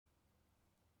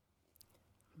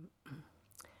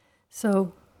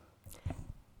So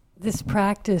this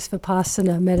practice,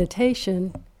 Vipassana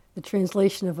meditation, the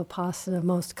translation of Vipassana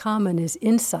most common is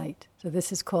insight. So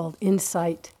this is called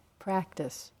insight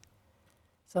practice.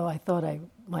 So I thought I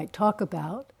might talk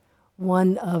about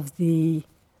one of the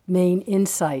main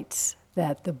insights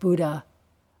that the Buddha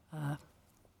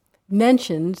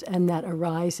mentions and that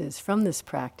arises from this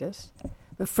practice.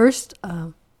 But first,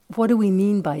 what do we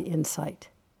mean by insight?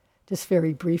 Just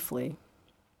very briefly.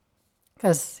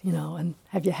 Because, and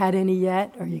have you had any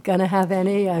yet? Are you going to have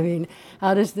any? I mean,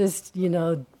 how does this,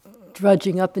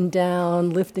 drudging up and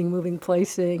down, lifting, moving,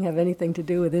 placing, have anything to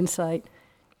do with insight?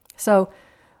 So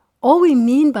all we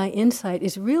mean by insight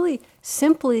is really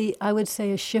simply, I would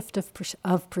say, a shift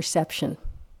of perception.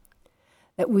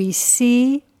 That we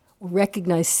see,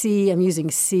 recognize, see, I'm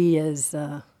using see as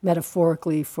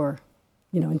metaphorically for,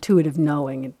 intuitive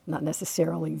knowing and not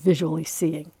necessarily visually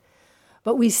seeing.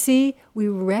 But we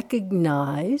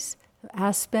recognize the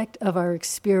aspect of our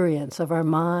experience, of our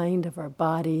mind, of our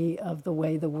body, of the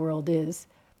way the world is.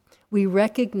 We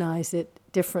recognize it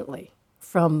differently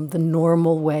from the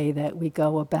normal way that we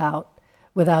go about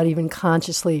without even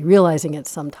consciously realizing it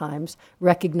sometimes,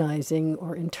 recognizing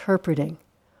or interpreting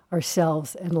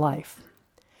ourselves and life.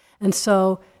 And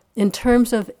so in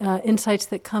terms of insights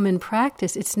that come in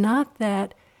practice, it's not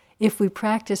that if we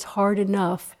practice hard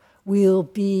enough, we'll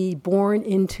be born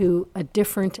into a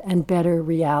different and better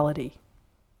reality.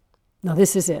 No,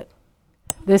 this is it.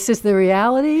 This is the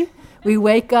reality. We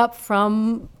wake up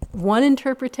from one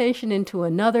interpretation into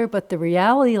another, but the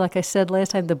reality, like I said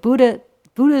last time, the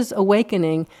Buddha's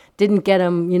awakening didn't get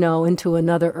him, into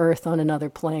another earth on another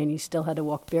plane. He still had to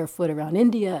walk barefoot around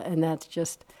India, and that's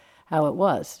just how it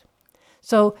was.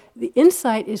 So the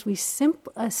insight is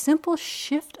a simple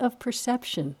shift of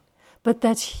perception, but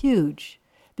that's huge.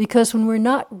 Because when we're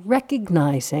not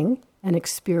recognizing an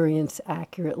experience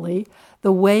accurately,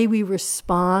 the way we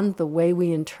respond, the way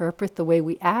we interpret, the way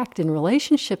we act in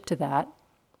relationship to that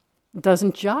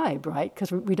doesn't jibe, right?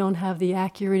 Because we don't have the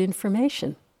accurate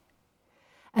information.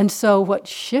 And so what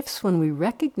shifts when we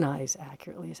recognize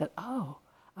accurately is that,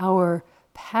 our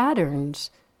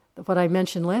patterns, what I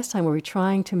mentioned last time, where we're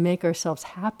trying to make ourselves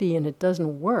happy and it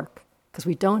doesn't work because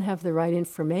we don't have the right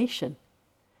information,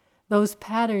 those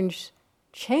patterns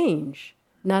change,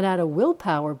 not out of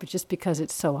willpower, but just because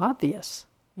it's so obvious,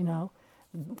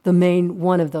 the main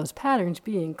one of those patterns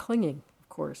being clinging, of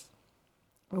course.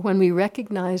 But when we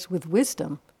recognize with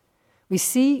wisdom, we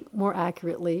see more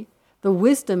accurately. The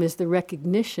wisdom is the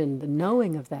recognition, the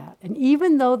knowing of that. And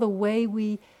even though the way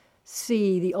we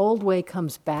see, the old way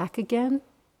comes back again,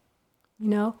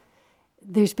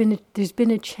 there's been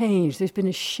a change, there's been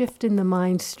a shift in the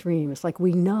mind stream. It's like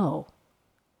we know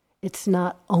it's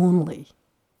not only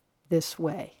this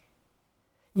way.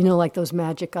 Like those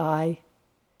magic eye,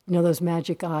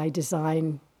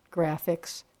 design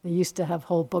graphics. They used to have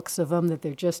whole books of them that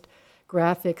they're just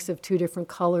graphics of two different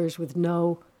colors with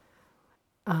no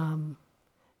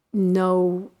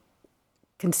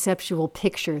conceptual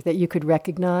picture that you could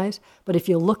recognize. But if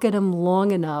you look at them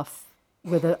long enough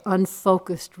with an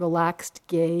unfocused, relaxed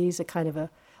gaze,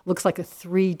 looks like a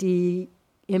 3D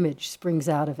image springs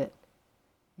out of it.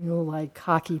 Like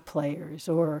hockey players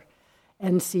or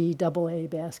NCAA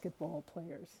basketball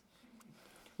players,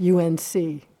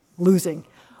 UNC losing,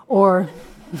 or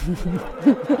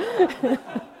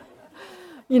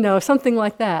something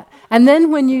like that. And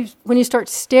then when you start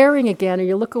staring again, or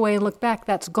you look away and look back,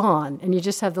 that's gone, and you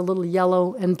just have the little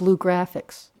yellow and blue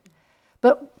graphics.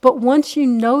 But once you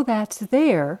know that's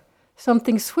there,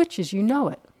 something switches. You know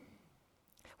it.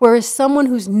 Whereas someone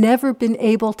who's never been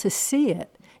able to see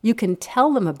it, you can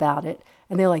tell them about it,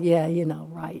 and they're like, yeah,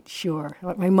 right, sure.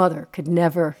 My mother could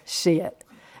never see it.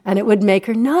 And it would make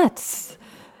her nuts.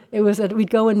 It was that we'd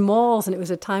go in malls, and it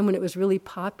was a time when it was really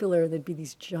popular. There'd be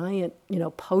these giant,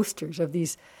 posters of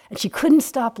these, and she couldn't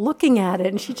stop looking at it,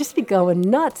 and she'd just be going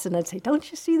nuts. And I'd say,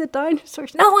 don't you see the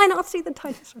dinosaurs? No, I don't see the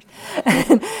dinosaurs.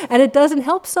 And it doesn't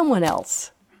help someone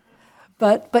else.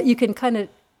 But you can kind of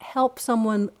help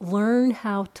someone learn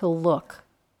how to look.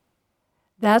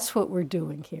 That's what we're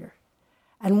doing here.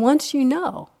 And once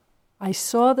I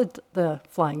saw the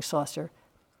flying saucer,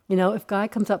 if Guy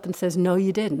comes up and says, no,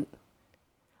 you didn't.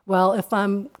 Well, if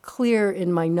I'm clear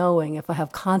in my knowing, if I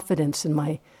have confidence in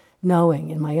my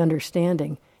knowing and my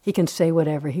understanding, he can say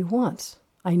whatever he wants.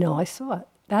 I know I saw it.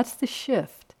 That's the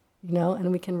shift,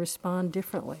 and we can respond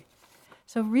differently.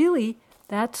 So really,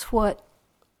 that's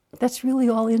really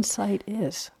all insight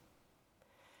is.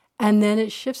 And then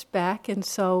it shifts back, and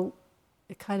so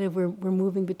we're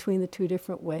moving between the two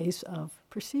different ways of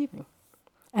perceiving.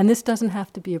 And this doesn't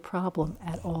have to be a problem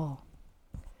at all.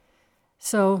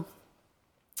 So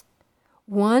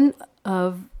one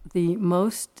of the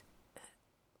most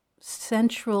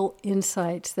central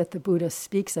insights that the Buddha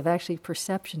speaks of, actually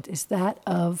perceptions, is that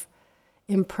of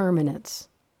impermanence,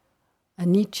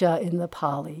 anicca in the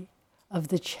Pali, of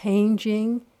the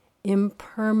changing,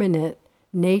 impermanent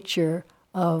nature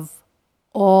of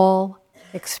all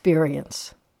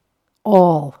experience,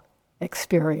 all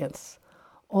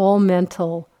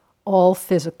mental, all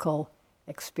physical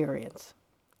experience.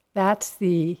 That's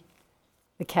the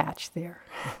catch there,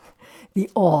 the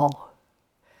all.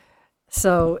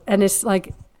 So, and it's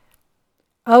like,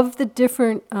 of the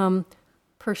different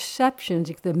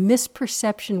perceptions, the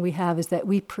misperception we have is that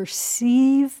we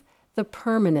perceive the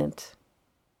permanent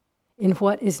in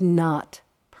what is not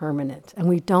permanent, and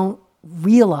we don't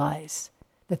realize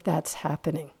that that's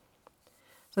happening.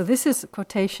 So this is a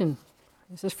quotation.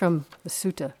 This is from the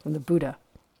sutta, from the Buddha.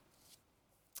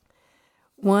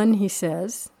 One, he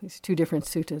says, these two different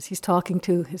suttas, he's talking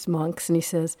to his monks, and he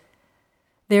says,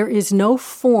 there is no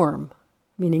form,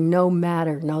 meaning no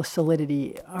matter, no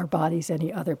solidity, our bodies,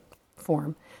 any other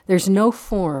form. There's no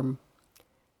form.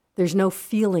 There's no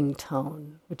feeling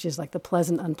tone, which is like the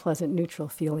pleasant, unpleasant, neutral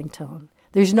feeling tone.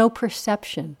 There's no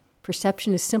perception.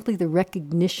 Perception is simply the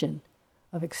recognition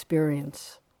of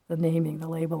experience, the naming, the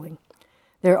labeling.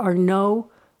 There are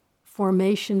no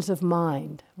formations of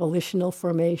mind, volitional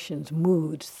formations,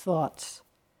 moods, thoughts,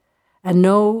 and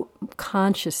no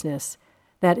consciousness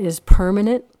that is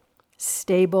permanent,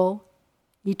 stable,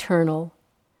 eternal,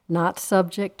 not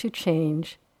subject to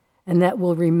change, and that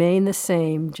will remain the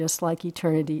same just like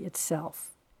eternity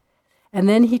itself. And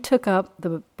then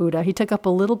the Buddha took up a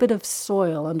little bit of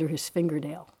soil under his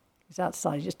fingernail. He's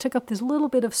outside, he just took up this little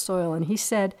bit of soil, and he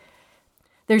said,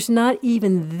 there's not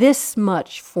even this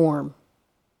much form,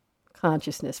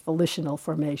 consciousness, volitional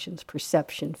formations,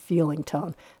 perception, feeling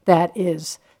tone, that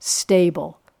is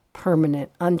stable,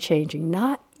 permanent, unchanging,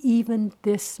 not even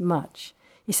this much.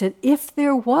 He said, if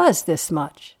there was this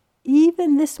much,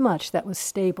 even this much that was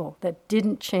stable, that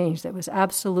didn't change, that was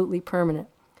absolutely permanent,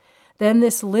 then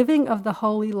this living of the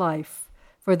holy life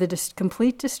for the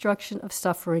complete destruction of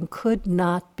suffering could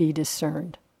not be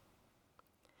discerned.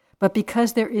 But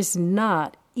because there is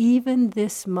not even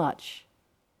this much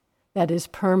that is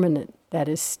permanent, that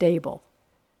is stable,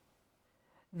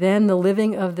 then the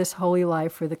living of this holy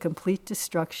life for the complete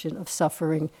destruction of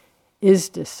suffering is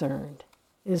discerned,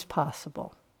 is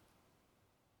possible.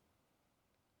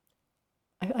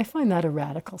 I find that a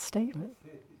radical statement.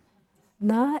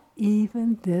 Not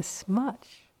even this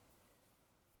much.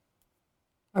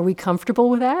 Are we comfortable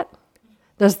with that?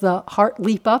 Does the heart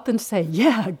leap up and say,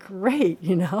 yeah, great,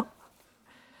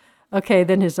 Okay,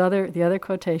 then the other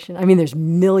quotation. I mean, there's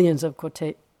millions of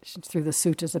quotations through the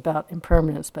suttas about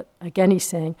impermanence, but again he's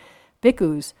saying,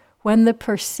 bhikkhus, when the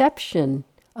perception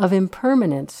of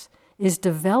impermanence is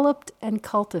developed and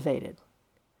cultivated,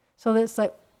 so that's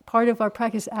like part of our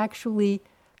practice, actually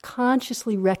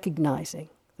consciously recognizing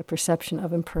the perception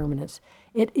of impermanence.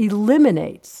 It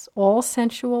eliminates all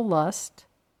sensual lust.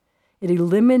 It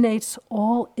eliminates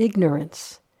all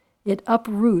ignorance. It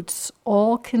uproots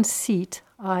all conceit,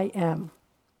 I am.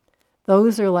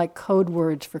 Those are like code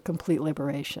words for complete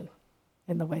liberation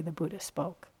in the way the Buddha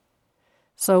spoke.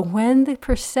 So when the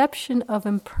perception of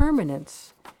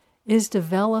impermanence is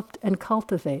developed and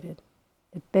cultivated,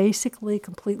 it basically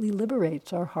completely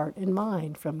liberates our heart and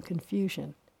mind from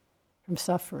confusion, from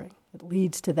suffering. It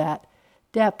leads to that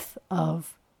depth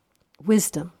of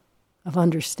wisdom, of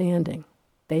understanding,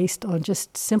 based on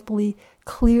just simply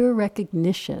clear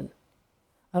recognition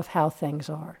of how things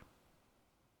are.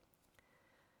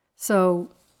 So,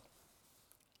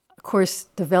 of course,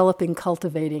 developing,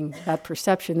 cultivating that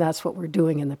perception, that's what we're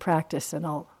doing in the practice, and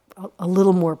I'll a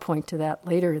little more point to that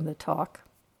later in the talk,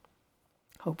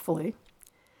 hopefully.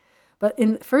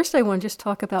 But first I want to just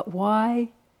talk about why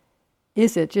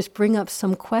is it, just bring up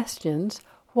some questions,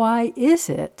 why is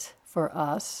it for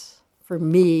us, for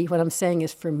me, what I'm saying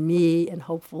is for me, and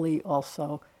hopefully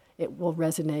also it will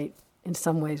resonate in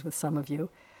some ways with some of you,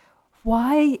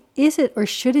 why is it or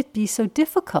should it be so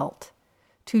difficult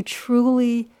to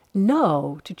truly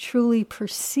know, to truly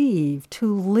perceive,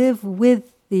 to live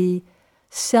with the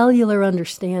cellular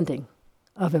understanding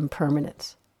of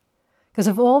impermanence? Because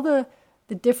of all the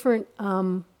different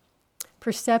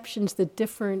perceptions, the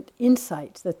different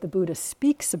insights that the Buddha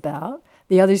speaks about,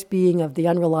 the others being of the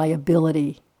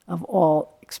unreliability of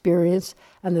all experience,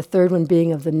 and the third one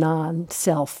being of the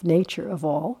non-self nature of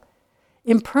all,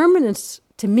 impermanence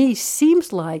to me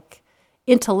seems like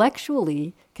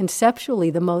intellectually,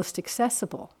 conceptually, the most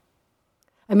accessible.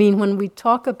 I mean, when we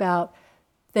talk about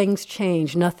things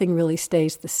change, nothing really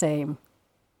stays the same,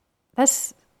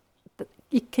 that's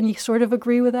can you sort of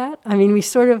agree with that? I mean, we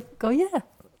sort of go, yeah,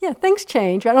 things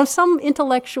change. Right? On some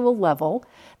intellectual level,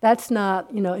 that's not,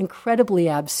 incredibly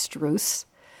abstruse.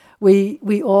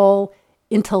 We all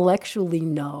intellectually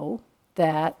know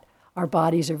that our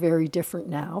bodies are very different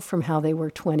now from how they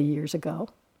were 20 years ago.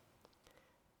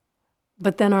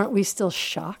 But then aren't we still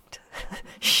shocked?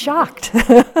 Shocked.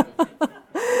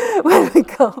 When we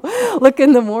go look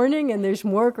in the morning and there's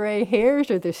more gray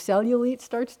hairs or the cellulite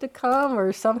starts to come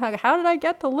or somehow, how did I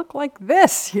get to look like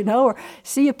this, or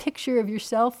see a picture of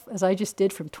yourself, as I just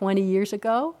did, from 20 years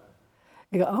ago.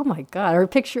 You go, oh my God, or a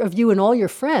picture of you and all your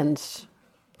friends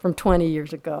from 20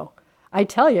 years ago. I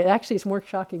tell you, actually it's more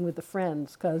shocking with the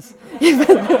friends because they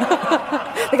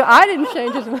go, I didn't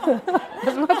change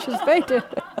as much as they did.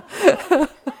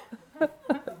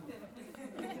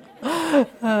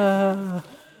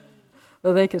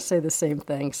 Well, they can say the same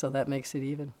thing, so that makes it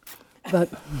even. But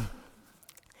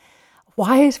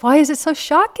why is it so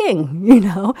shocking?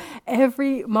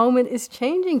 Every moment is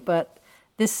changing, but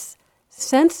this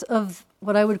sense of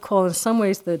what I would call in some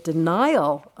ways the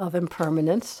denial of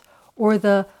impermanence, or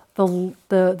this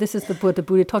is the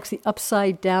Buddha talks, the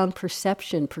upside down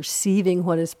perception, perceiving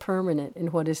what is permanent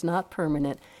and what is not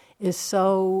permanent, is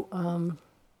so,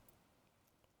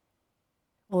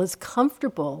 it's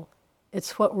comfortable.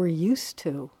 It's what we're used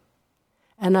to.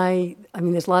 And I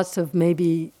mean, there's lots of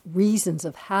maybe reasons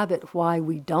of habit why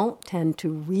we don't tend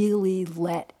to really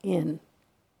let in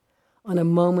on a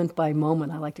moment by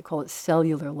moment, I like to call it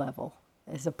cellular level,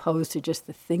 as opposed to just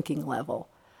the thinking level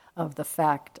of the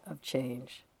fact of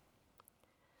change.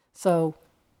 So,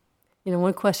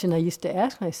 one question I used to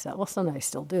ask myself, well, something I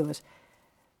still do, is,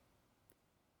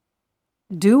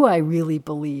 do I really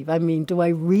believe? I mean, do I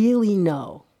really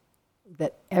know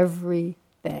that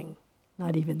everything,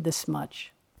 not even this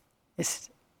much, is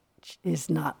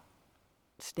not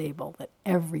stable, that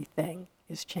everything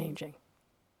is changing?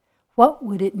 What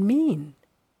would it mean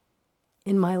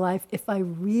in my life if I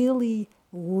really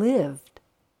lived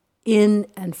in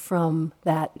and from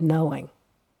that knowing?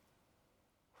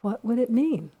 What would it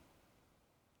mean?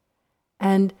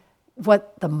 And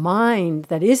what the mind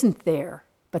that isn't there,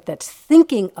 but that's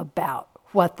thinking about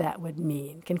what that would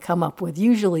mean, can come up with,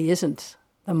 usually isn't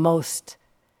the most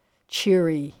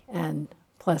cheery and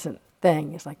pleasant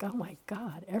thing. It's like, oh my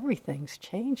God, everything's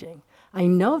changing. I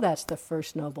know that's the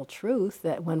first noble truth,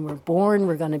 that when we're born,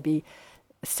 we're going to be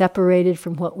separated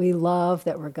from what we love,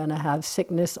 that we're going to have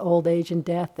sickness, old age, and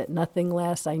death, that nothing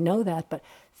lasts. I know that, but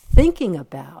thinking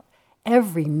about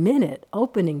every minute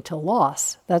opening to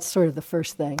loss, that's sort of the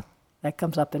first thing that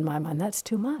comes up in my mind. That's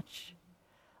too much.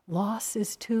 Loss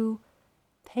is too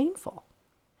painful.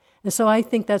 And so I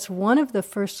think that's one of the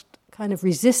first kind of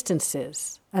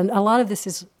resistances. And a lot of this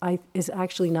is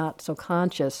actually not so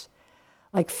conscious,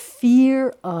 like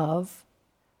fear of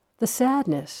the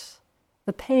sadness,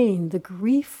 the pain, the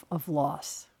grief of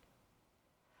loss.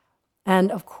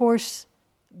 And of course,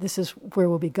 this is where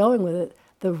we'll be going with it,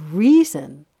 the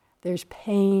reason there's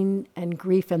pain and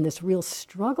grief and this real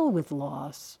struggle with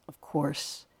loss, of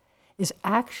course, is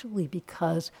actually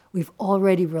because we've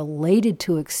already related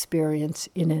to experience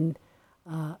in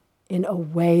a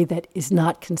way that is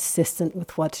not consistent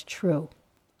with what's true.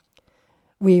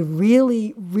 We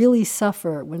really, really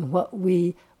suffer when what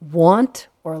we want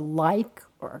or like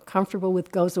or are comfortable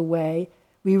with goes away.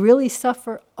 We really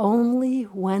suffer only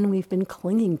when we've been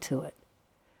clinging to it,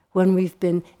 when we've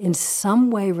been in some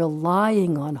way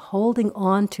relying on, holding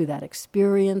on to that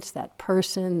experience, that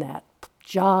person, that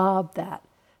job, that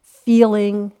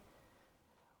feeling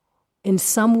in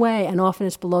some way, and often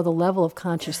it's below the level of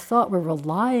conscious thought. We're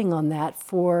relying on that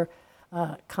for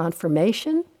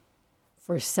confirmation,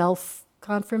 for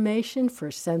self-confirmation, for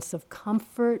a sense of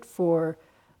comfort, for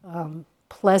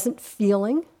pleasant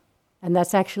feeling, and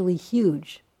that's actually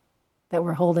huge, that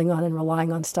we're holding on and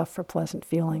relying on stuff for pleasant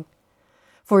feeling,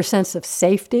 for a sense of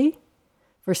safety,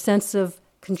 for a sense of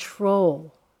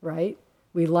control, right?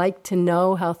 We like to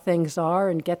know how things are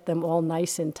and get them all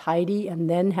nice and tidy and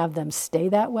then have them stay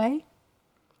that way.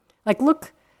 Like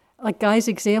look, like Guy's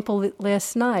example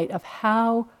last night of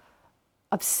how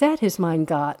upset his mind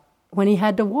got when he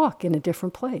had to walk in a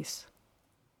different place.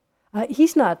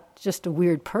 He's not just a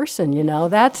weird person,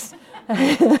 that's,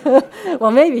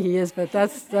 well, maybe he is, but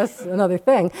that's another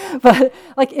thing. But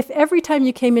like if every time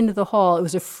you came into the hall, it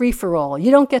was a free-for-all,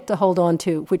 you don't get to hold on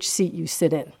to which seat you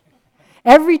sit in.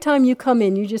 Every time you come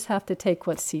in, you just have to take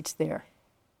what seat's there.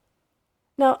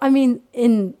 Now, I mean,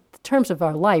 in terms of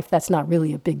our life, that's not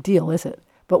really a big deal, is it?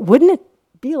 But wouldn't it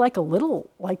be like a little,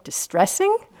 like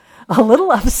distressing? a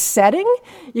little upsetting.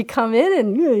 You come in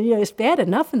and it's bad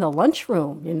enough in the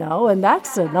lunchroom, and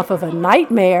that's enough of a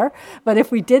nightmare. But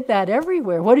if we did that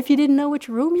everywhere, what if you didn't know which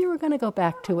room you were going to go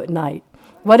back to at night?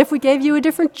 What if we gave you a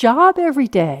different job every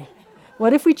day?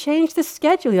 What if we changed the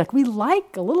schedule? We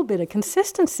like a little bit of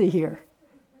consistency here,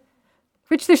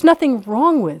 which there's nothing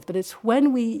wrong with, but it's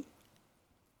when we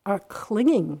are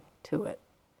clinging to it.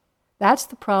 That's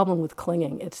the problem with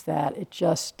clinging. It's that it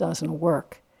just doesn't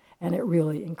work, and it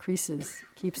really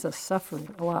keeps us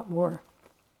suffering a lot more.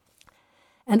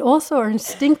 And also our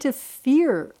instinctive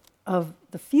fear of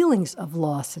the feelings of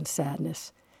loss and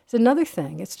sadness is another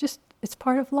thing. It's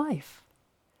part of life.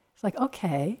 It's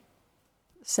okay,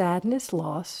 sadness,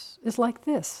 loss is like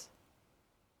this.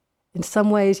 In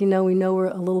some ways, we know we're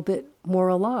a little bit more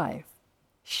alive.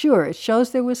 Sure, it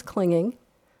shows there was clinging,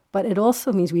 but it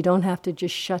also means we don't have to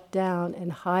just shut down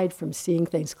and hide from seeing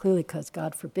things clearly because,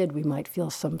 God forbid, we might feel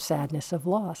some sadness of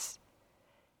loss.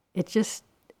 It just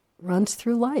runs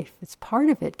through life. It's part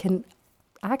of it.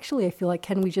 I feel like,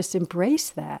 can we just embrace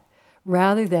that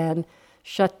rather than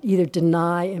either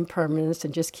deny impermanence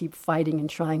and just keep fighting and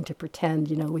trying to pretend,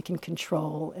 we can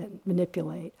control and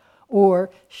manipulate,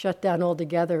 or shut down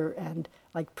altogether and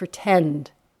pretend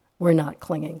we're not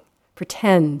clinging,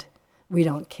 pretend we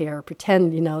don't care,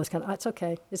 pretend, it's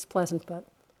okay, it's pleasant, but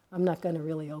I'm not going to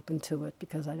really open to it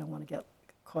because I don't want to get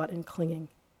caught in clinging.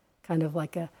 Kind of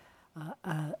like a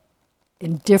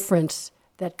indifference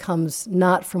that comes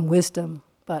not from wisdom,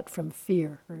 but from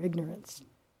fear or ignorance,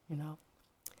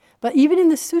 But even in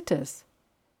the suttas,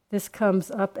 this comes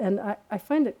up, and I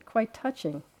find it quite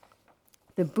touching.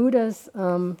 The Buddha's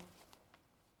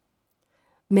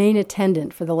main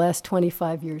attendant for the last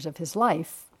 25 years of his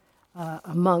life,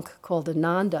 a monk called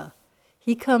Ananda,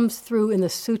 he comes through in the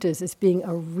suttas as being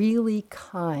a really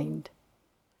kind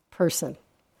person.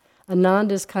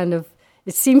 Ananda's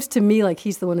it seems to me like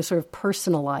he's the one who sort of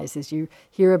personalizes. You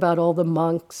hear about all the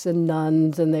monks and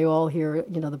nuns, and they all hear,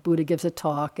 the Buddha gives a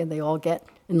talk, and they all get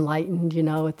enlightened,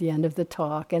 at the end of the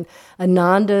talk. And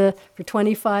Ananda, for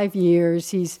 25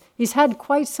 years, he's had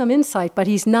quite some insight, but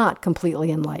he's not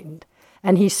completely enlightened.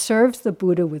 And he serves the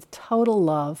Buddha with total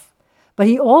love, but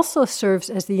he also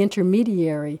serves as the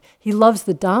intermediary. He loves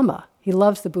the Dhamma. He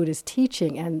loves the Buddha's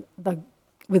teaching, and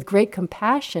with great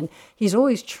compassion, he's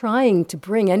always trying to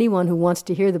bring anyone who wants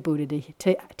to hear the Buddha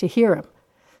to hear him.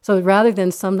 So rather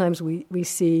than sometimes we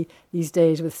see these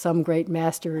days with some great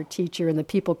master or teacher and the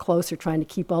people closer trying to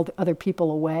keep all the other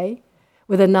people away,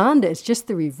 with Ananda, it's just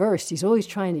the reverse. He's always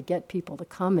trying to get people to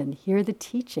come and hear the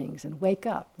teachings and wake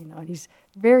up. And he's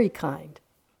very kind.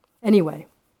 Anyway,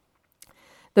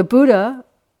 the Buddha,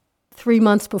 3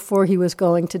 months before he was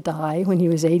going to die, when he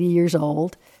was 80 years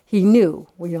old, he knew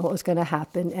what was going to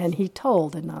happen, and he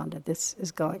told Ananda, this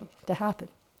is going to happen.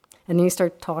 And he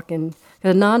started talking,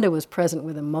 and Ananda was present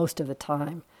with him most of the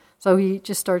time. So he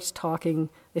just starts talking,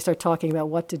 they start talking about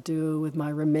what to do with my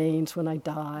remains when I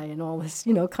die, and all this,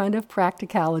 kind of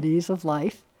practicalities of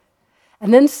life.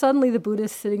 And then suddenly the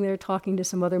Buddha's sitting there talking to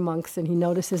some other monks, and he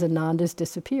notices Ananda's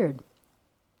disappeared.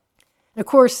 And of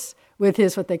course, with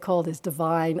what they called his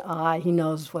divine eye, he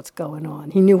knows what's going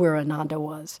on. He knew where Ananda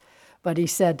was. But he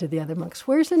said to the other monks,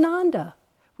 "Where's Ananda?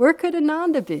 Where could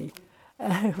Ananda be?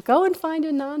 Go and find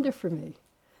Ananda for me."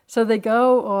 So they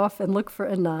go off and look for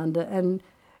Ananda, and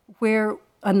where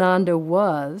Ananda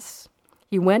was,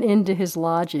 he went into his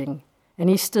lodging, and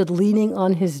he stood leaning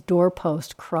on his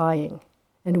doorpost crying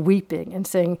and weeping and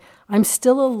saying, "I'm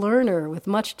still a learner with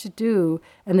much to do,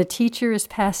 and the teacher is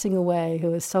passing away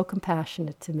who is so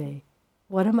compassionate to me.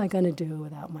 What am I going to do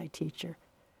without my teacher?"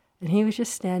 And he was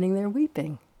just standing there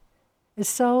weeping. It's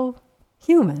so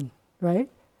human, right?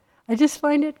 I just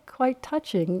find it quite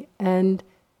touching and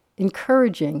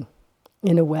encouraging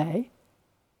in a way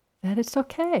that it's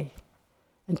okay.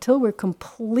 Until we're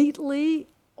completely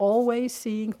always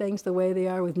seeing things the way they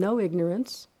are with no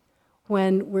ignorance,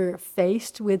 when we're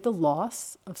faced with the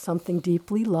loss of something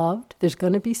deeply loved, there's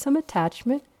going to be some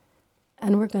attachment,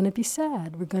 and we're going to be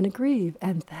sad, we're going to grieve,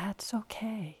 and that's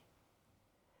okay.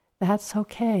 That's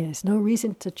okay. There's no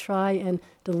reason to try and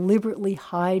deliberately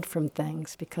hide from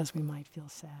things because we might feel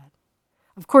sad.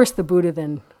 Of course, the Buddha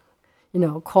then,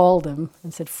 called him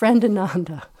and said, "Friend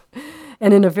Ananda."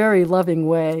 And in a very loving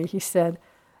way, he said,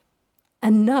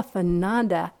 "Enough,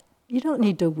 Ananda. You don't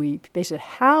need to weep." They said,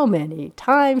 "How many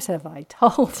times have I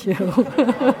told you?"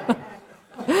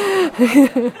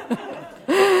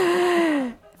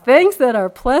 Things that are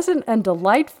pleasant and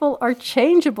delightful are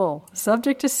changeable,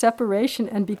 subject to separation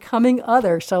and becoming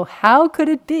other. So how could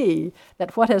it be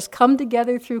that what has come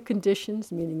together through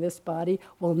conditions, meaning this body,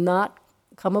 will not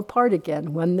come apart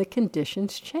again when the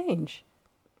conditions change?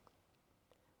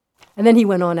 And then he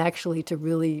went on actually to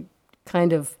really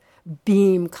kind of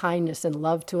beam kindness and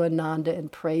love to Ananda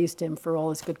and praised him for all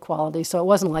his good qualities. So it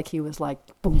wasn't like he was like,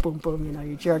 boom, boom, boom,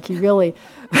 you jerk. He really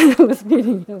was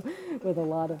meeting him with a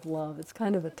lot of love. It's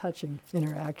kind of a touching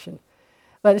interaction.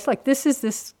 But it's like,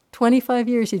 this 25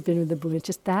 years he'd been with the Buddha. It's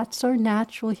just, that's our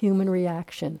natural human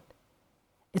reaction.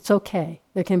 It's okay.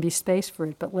 There can be space for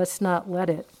it, but let's not let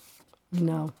it,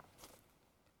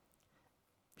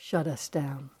 shut us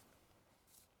down.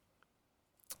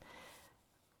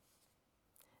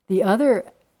 The other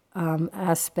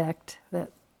aspect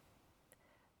that,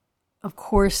 of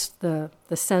course, the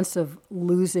sense of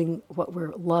losing what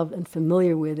we're loved and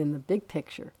familiar with in the big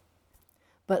picture.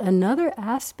 But another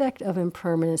aspect of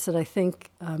impermanence that I think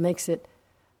makes it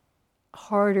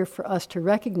harder for us to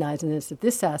recognize, and it's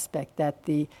this aspect that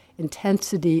the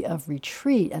intensity of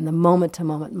retreat and the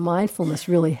moment-to-moment mindfulness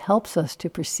really helps us to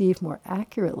perceive more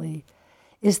accurately,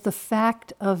 is the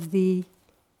fact of you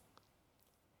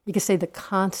could say the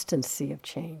constancy of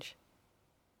change.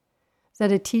 Is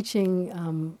that a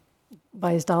teaching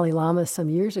by his Dalai Lama some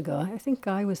years ago? I think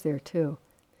Guy was there too.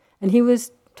 And he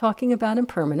was talking about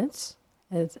impermanence,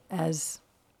 as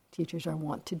teachers are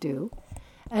wont to do.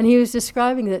 And he was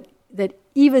describing that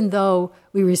even though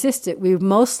we resist it, we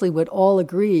mostly would all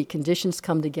agree conditions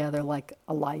come together like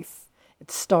a life.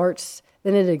 It starts,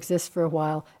 then it exists for a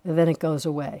while, and then it goes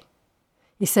away.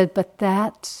 He said, but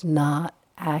that's not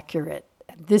accurate.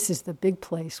 This is the big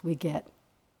place we get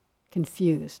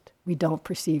confused. We don't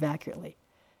perceive accurately.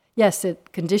 Yes,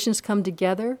 conditions come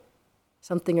together,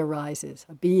 something arises.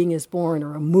 A being is born,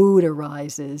 or a mood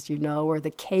arises, or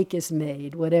the cake is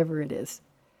made, whatever it is.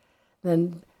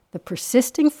 Then the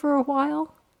persisting for a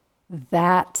while,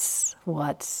 that's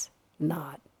what's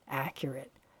not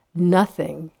accurate.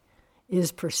 Nothing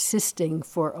is persisting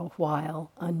for a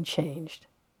while unchanged.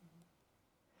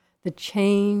 The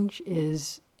change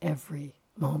is every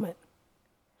moment.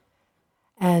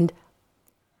 And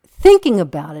thinking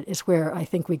about it is where I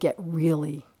think we get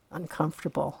really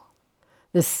uncomfortable.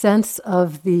 The sense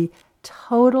of the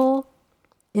total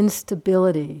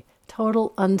instability,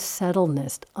 total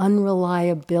unsettledness,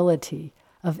 unreliability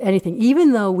of anything,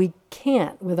 even though we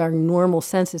can't, with our normal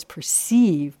senses,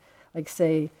 perceive, like,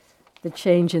 say, the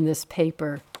change in this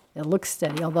paper. It looks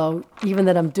steady, although even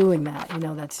that I'm doing that,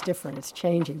 that's different. It's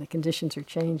changing. The conditions are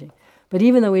changing. But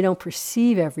even though we don't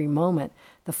perceive every moment,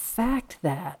 the fact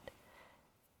that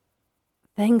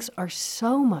things are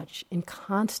so much in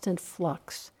constant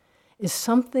flux is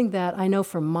something that I know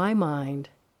from my mind,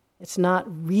 it's not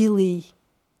really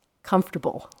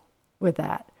comfortable with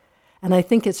that. And I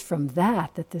think it's from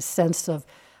that this sense of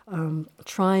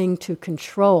trying to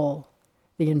control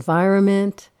the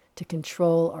environment, to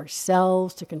control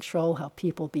ourselves, to control how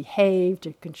people behave,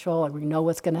 to control, we know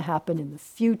what's going to happen in the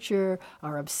future,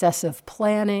 our obsessive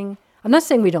planning. I'm not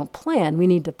saying we don't plan, we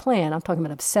need to plan. I'm talking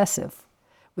about obsessive,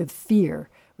 with fear,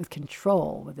 with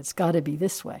control, with it's got to be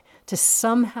this way, to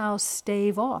somehow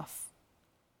stave off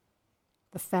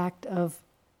the fact of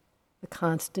the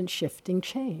constant shifting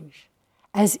change,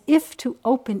 as if to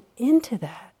open into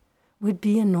that would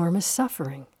be enormous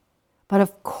suffering. But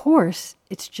of course,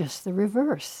 it's just the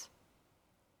reverse.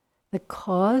 The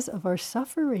cause of our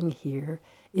suffering here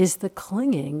is the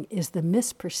clinging, is the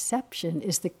misperception,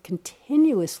 is the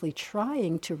continuously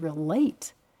trying to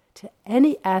relate to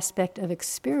any aspect of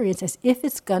experience as if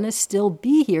it's going to still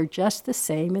be here just the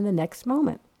same in the next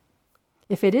moment.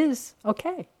 If it is,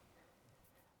 okay.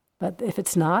 But if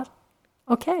it's not,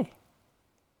 okay.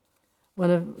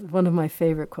 One of my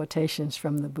favorite quotations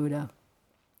from the Buddha.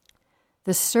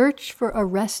 The search for a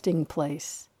resting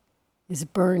place is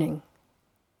burning.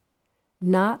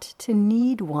 Not to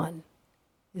need one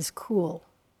is cool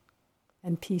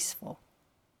and peaceful.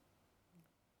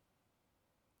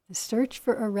 The search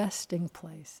for a resting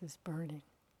place is burning.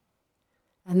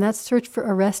 And that search for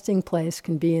a resting place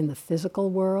can be in the physical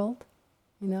world,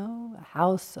 a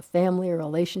house, a family, a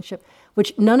relationship,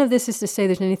 which none of this is to say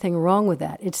there's anything wrong with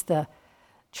that. It's the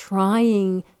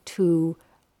trying to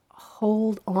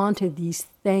hold on to these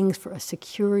things for a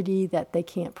security that they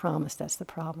can't promise. That's the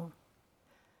problem.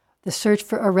 The search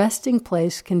for a resting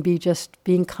place can be just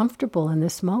being comfortable in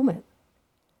this moment.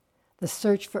 The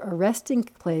search for a resting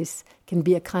place can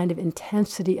be a kind of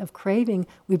intensity of craving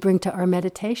we bring to our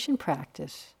meditation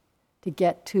practice to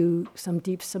get to some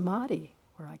deep samadhi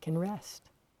where I can rest,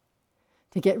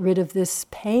 to get rid of this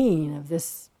pain, of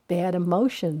this bad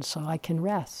emotion so I can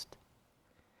rest,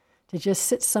 to just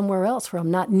sit somewhere else where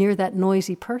I'm not near that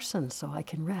noisy person so I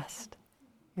can rest,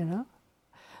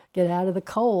 get out of the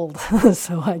cold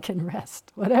so I can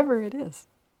rest, whatever it is.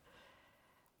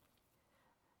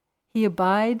 He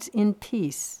abides in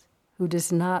peace who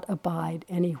does not abide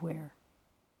anywhere.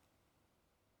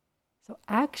 So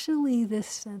actually this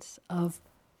sense of,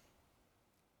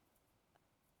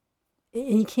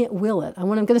 and you can't will it. I'm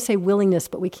going to say willingness,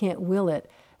 but we can't will it.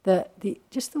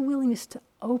 Just the willingness to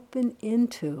open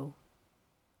into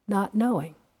not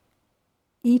knowing.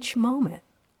 Each moment,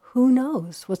 who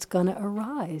knows what's going to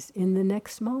arise in the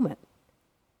next moment?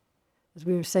 As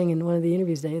we were saying in one of the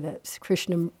interviews today, that's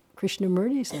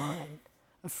Krishnamurti's line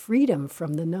of freedom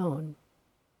from the known.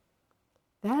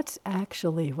 That's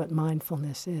actually what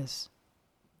mindfulness is.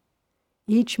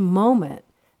 Each moment,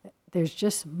 there's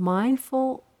just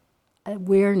mindful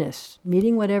awareness,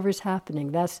 meeting whatever's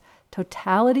happening. That's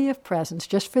totality of presence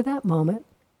just for that moment,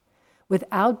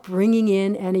 without bringing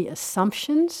in any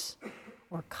assumptions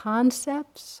or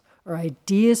concepts or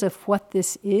ideas of what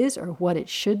this is or what it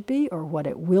should be or what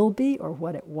it will be or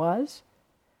what it was,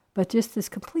 but just this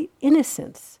complete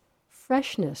innocence,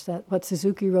 freshness, that what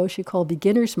Suzuki Roshi called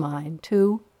beginner's mind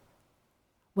to,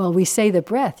 well, we say the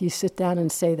breath, you sit down and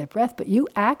say the breath, but you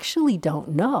actually don't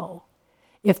know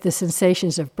if the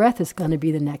sensations of breath is going to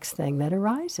be the next thing that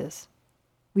arises.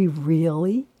 We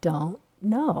really don't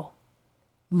know,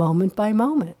 moment by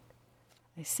moment.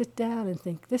 I sit down and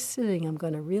think, this sitting, I'm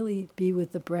going to really be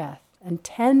with the breath. And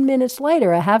 10 minutes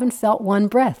later, I haven't felt one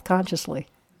breath consciously,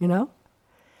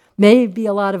 Maybe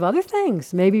a lot of other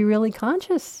things, maybe really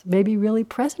conscious, maybe really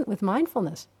present with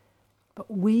mindfulness.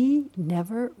 But we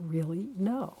never really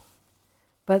know.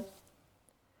 But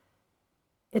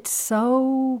it's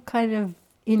so kind of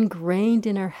ingrained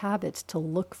in our habits to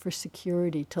look for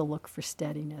security, to look for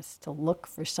steadiness, to look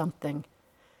for something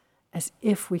as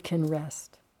if we can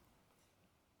rest.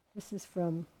 This is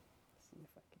from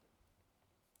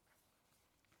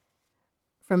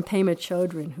Pema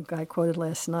Chodron, who I quoted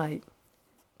last night.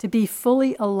 To be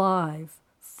fully alive,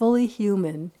 fully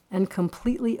human, and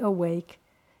completely awake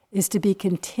is to be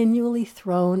continually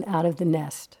thrown out of the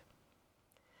nest.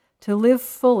 To live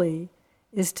fully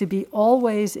is to be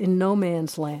always in no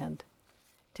man's land,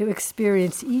 to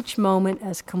experience each moment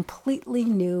as completely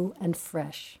new and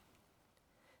fresh.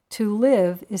 To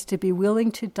live is to be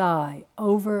willing to die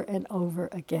over and over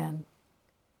again.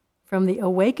 From the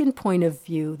awakened point of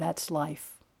view, that's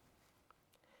life.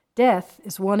 Death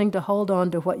is wanting to hold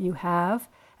on to what you have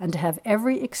and to have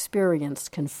every experience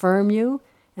confirm you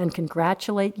and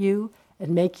congratulate you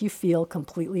and make you feel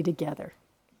completely together.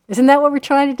 Isn't that what we're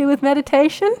trying to do with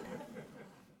meditation?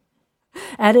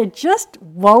 And it just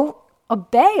won't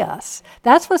obey us.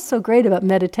 That's what's so great about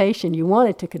meditation. You want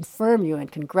it to confirm you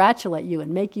and congratulate you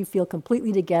and make you feel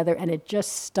completely together, and it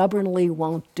just stubbornly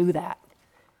won't do that.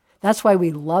 That's why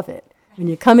we love it. When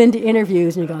you come into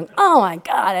interviews and you're going, oh my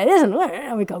God, it isn't,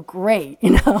 and we go, great,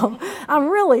 I'm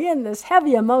really in this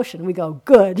heavy emotion. We go,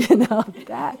 good,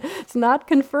 that it's not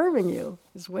confirming you.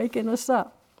 It's waking us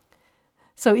up.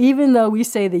 So even though we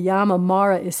say the yama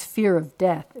mara is fear of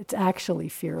death, it's actually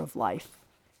fear of life.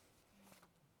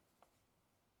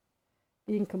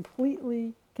 Being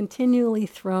continually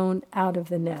thrown out of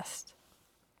the nest.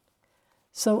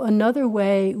 So another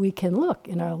way we can look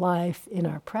in our life, in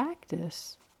our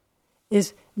practice,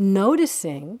 is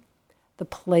noticing the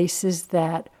places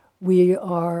that we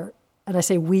are, and I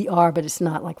say we are, but it's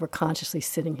not like we're consciously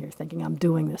sitting here thinking I'm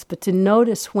doing this, but to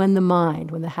notice when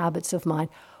the habits of mind,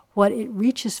 what it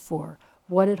reaches for,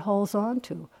 what it holds on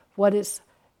to, what it's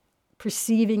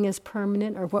perceiving as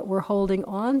permanent, or what we're holding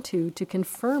on to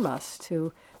confirm us,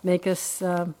 to make us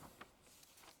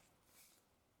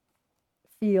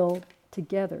feel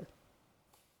together,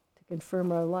 to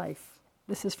confirm our life.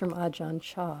 This is from Ajahn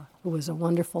Chah, who was a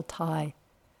wonderful Thai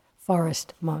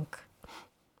forest monk.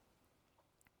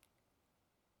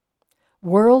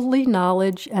 Worldly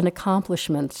knowledge and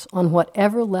accomplishments on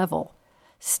whatever level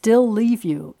still leave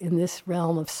you in this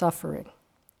realm of suffering.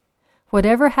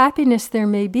 Whatever happiness there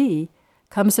may be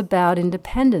comes about in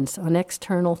dependence on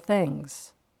external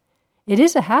things. It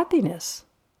is a happiness,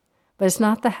 but it's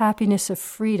not the happiness of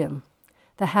freedom,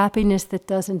 the happiness that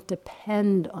doesn't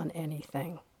depend on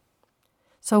anything.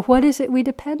 So what is it we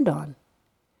depend on?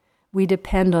 We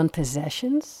depend on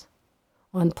possessions,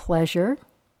 on pleasure,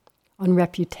 on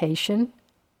reputation,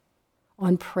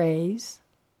 on praise,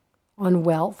 on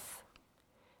wealth.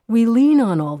 We lean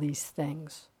on all these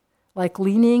things, like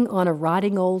leaning on a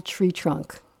rotting old tree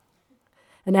trunk.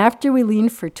 And after we lean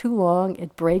for too long,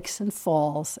 it breaks and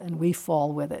falls, and we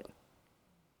fall with it.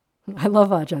 I love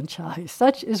Ajahn Chah.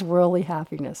 Such is worldly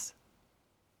happiness.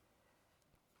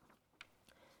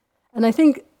 And I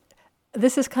think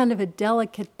this is kind of a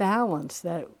delicate balance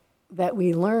that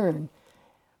we learn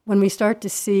when we start to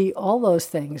see all those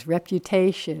things,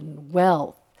 reputation,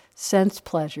 wealth, sense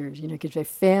pleasures, you could say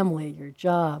family, your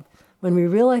job, when we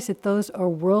realize that those are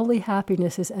worldly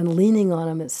happinesses and leaning on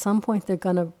them, at some point they're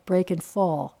going to break and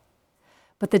fall.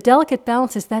 But the delicate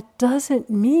balance is that doesn't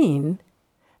mean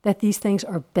that these things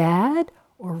are bad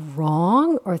or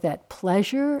wrong, or that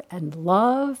pleasure and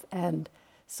love and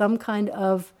some kind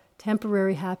of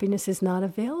temporary happiness is not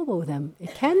available with them.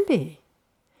 It can be.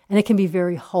 And it can be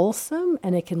very wholesome,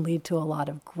 and it can lead to a lot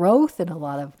of growth and a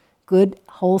lot of good,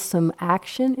 wholesome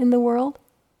action in the world.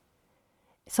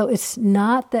 So it's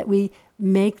not that we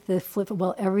make the flip,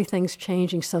 well, everything's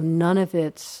changing, so none of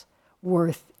it's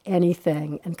worth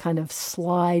anything, and kind of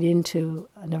slide into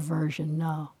an aversion.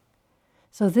 No.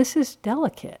 So this is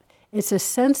delicate. It's a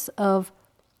sense of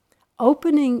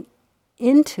opening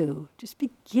into, just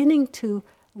beginning to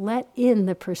let in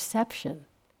the perception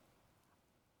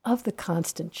of the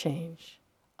constant change,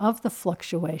 of the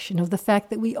fluctuation, of the fact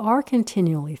that we are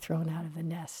continually thrown out of the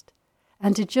nest,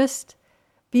 and to just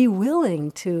be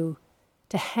willing to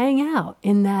hang out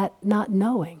in that not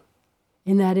knowing,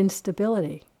 in that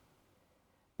instability.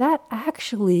 That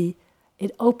actually,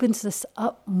 it opens us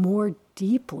up more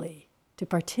deeply to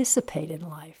participate in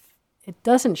life. It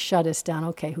doesn't shut us down.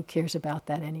 Okay, who cares about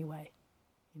that anyway?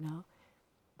 You know,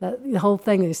 the whole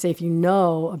thing is, say, if you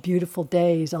know a beautiful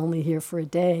day is only here for a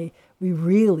day, we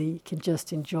really can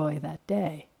just enjoy that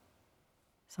day.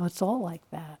 So it's all like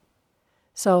that.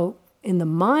 So in the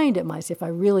mind, it might say, if I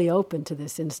really open to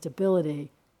this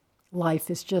instability, life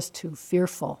is just too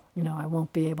fearful. You know, I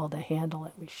won't be able to handle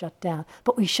it. We shut down.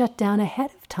 But we shut down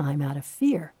ahead of time out of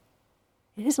fear.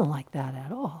 It isn't like that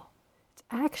at all. It's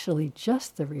actually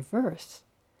just the reverse.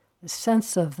 The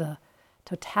sense of the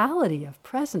totality of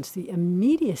presence, the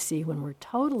immediacy when we're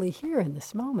totally here in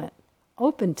this moment,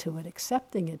 open to it,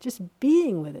 accepting it, just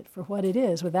being with it for what it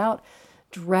is without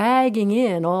dragging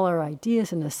in all our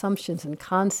ideas and assumptions and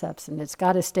concepts, and it's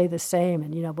got to stay the same,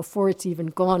 and, you know, before it's even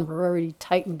gone, we're already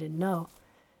tightened and no.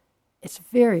 It's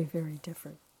very, very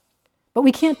different. But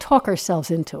we can't talk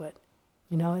ourselves into it.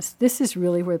 You know, this is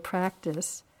really where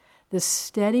practice, this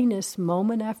steadiness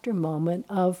moment after moment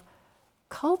of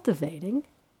cultivating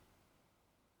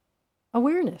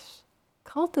awareness,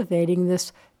 cultivating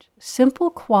this simple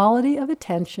quality of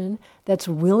attention that's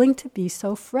willing to be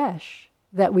so fresh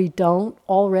that we don't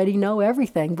already know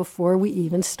everything before we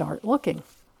even start looking.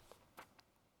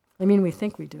 I mean, we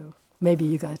think we do. Maybe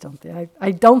you guys don't think.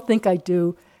 I don't think I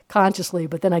do consciously,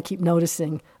 but then I keep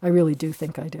noticing I really do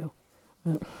think I do.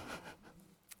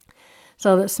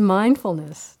 So this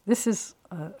mindfulness, this is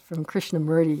from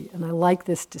Krishnamurti, and I like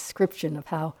this description of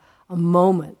how a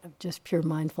moment of just pure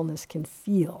mindfulness can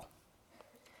feel.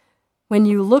 When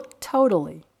you look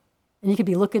totally, and you could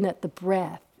be looking at the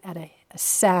breath, at a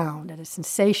sound, at a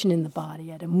sensation in the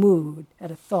body, at a mood,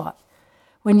 at a thought.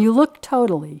 When you look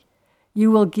totally,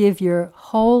 you will give your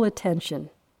whole attention,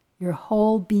 your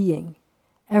whole being,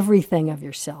 everything of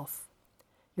yourself,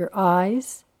 your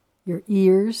eyes, your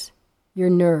ears, your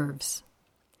nerves.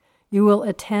 You will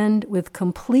attend with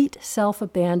complete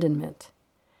self-abandonment,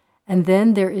 and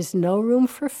then there is no room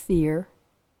for fear,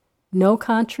 no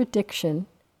contradiction,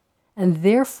 and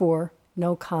therefore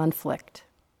no conflict.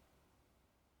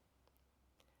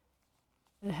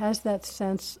 It has that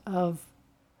sense of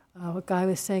what Guy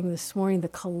was saying this morning, the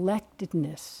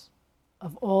collectedness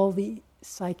of all the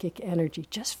psychic energy,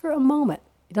 just for a moment.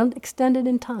 You don't extend it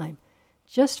in time,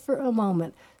 just for a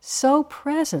moment. So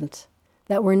present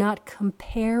that we're not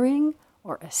comparing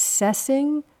or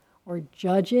assessing or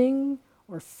judging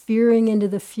or fearing into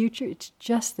the future. It's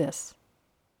just this.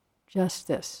 Just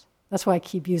this. That's why I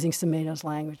keep using Sumedho's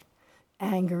language.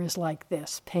 Anger is like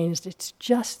this. Pain is, it's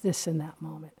just this in that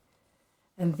moment.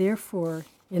 And therefore,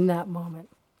 in that moment,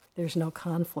 there's no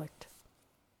conflict.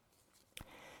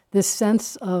 This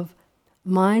sense of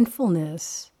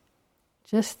mindfulness,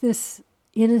 just this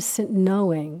innocent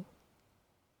knowing,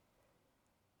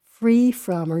 free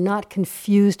from, or not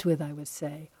confused with, I would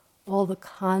say, all the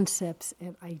concepts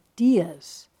and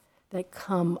ideas that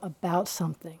come about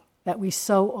something that we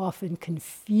so often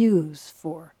confuse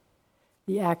for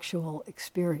the actual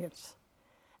experience.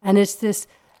 And it's this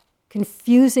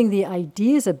confusing the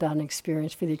ideas about an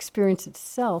experience for the experience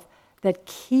itself that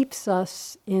keeps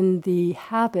us in the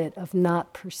habit of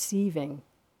not perceiving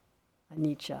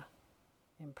anicca,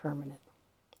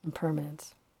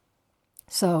 impermanence.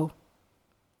 So,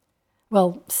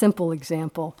 well, simple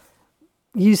example,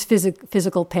 use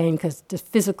physical pain because the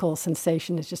physical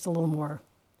sensation is just a little more,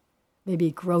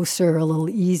 maybe grosser, a little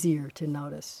easier to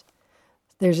notice.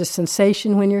 There's a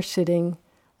sensation when you're sitting,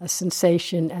 a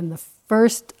sensation, and the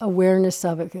first awareness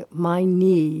of it, my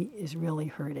knee is really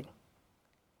hurting.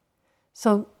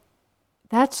 So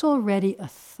that's already a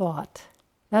thought.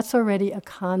 That's already a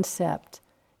concept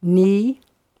knee,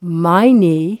 my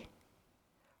knee,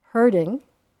 hurting.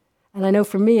 And I know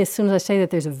for me, as soon as I say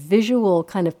that, there's a visual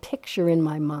kind of picture in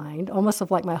my mind, almost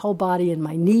of like my whole body and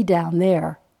my knee down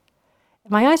there.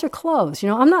 My eyes are closed.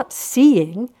 I'm not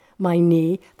seeing my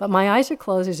knee, but my eyes are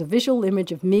closed. There's a visual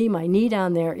image of me, my knee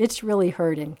down there. It's really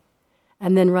hurting.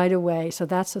 And then right away, so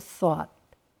that's a thought.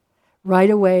 Right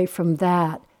away from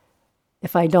that,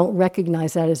 if I don't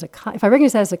recognize that if I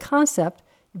recognize that as a concept,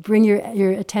 you bring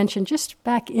your attention just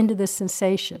back into the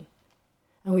sensation.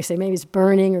 And we say maybe it's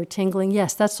burning or tingling.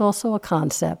 Yes, that's also a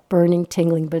concept, burning,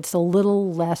 tingling, but it's a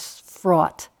little less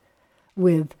fraught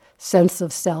with sense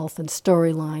of self and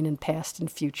storyline and past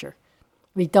and future.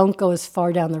 We don't go as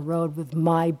far down the road with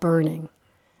my burning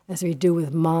as we do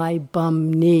with my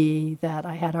bum knee that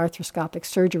I had arthroscopic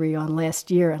surgery on last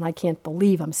year, and I can't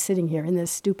believe I'm sitting here in this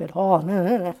stupid hall.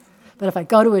 But if I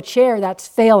go to a chair, that's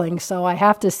failing, so I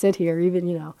have to sit here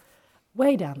even,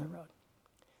 way down the road.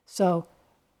 So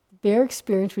bare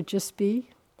experience would just be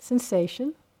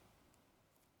sensation,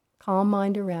 calm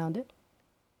mind around it.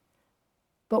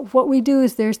 But what we do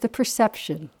is there's the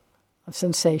perception of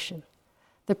sensation.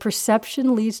 The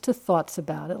perception leads to thoughts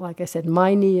about it. Like I said,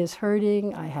 my knee is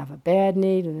hurting, I have a bad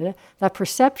knee. That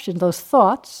perception, those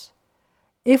thoughts,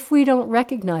 if we don't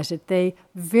recognize it, they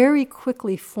very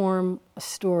quickly form a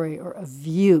story or a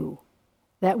view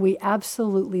that we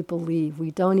absolutely believe.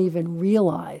 We don't even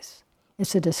realize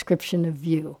it's a description of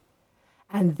view.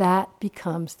 And that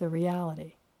becomes the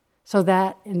reality. So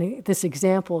that, in this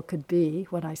example, could be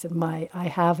what I said,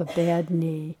 I have a bad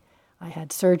knee, I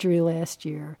had surgery last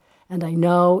year, and I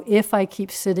know if I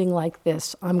keep sitting like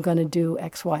this, I'm going to do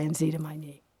X, Y, and Z to my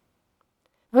knee.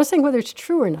 I'm not saying whether it's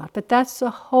true or not, but that's a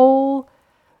whole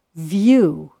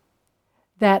view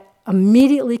that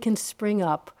immediately can spring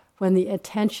up when the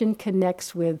attention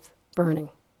connects with burning.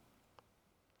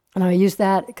 And I use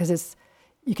that because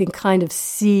you can kind of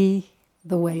see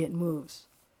the way it moves.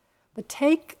 But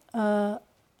take, and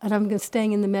I'm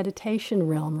staying in the meditation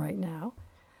realm right now,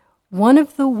 one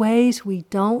of the ways we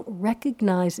don't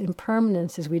recognize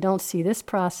impermanence is we don't see this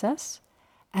process,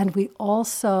 and we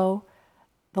also,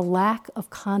 the lack of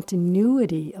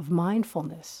continuity of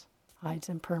mindfulness hides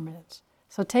impermanence.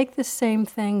 So take the same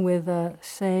thing with,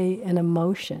 say, an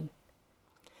emotion.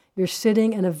 You're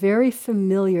sitting and a very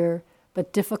familiar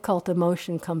but difficult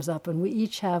emotion comes up, and we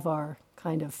each have our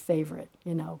kind of favorite,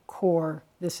 core,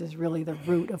 this is really the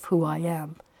root of who I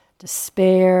am.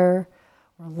 Despair,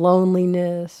 or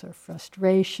loneliness, or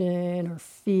frustration, or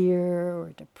fear, or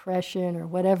depression, or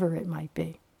whatever it might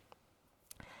be.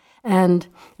 And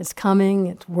it's coming,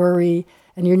 it's worry,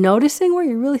 and you're noticing where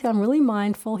I'm really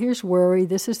mindful, here's worry,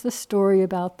 this is the story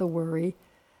about the worry.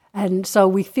 And so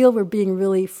we feel we're being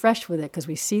really fresh with it because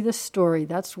we see the story,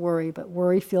 that's worry, but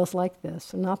worry feels like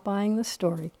this. I'm not buying the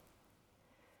story.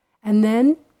 And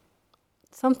then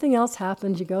something else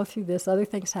happens, you go through this, other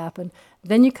things happen.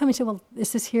 Then you come and say, well,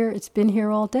 this is here, it's been here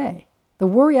all day. The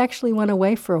worry actually went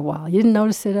away for a while. You didn't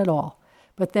notice it at all.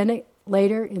 But then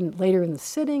later in the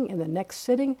sitting, in the next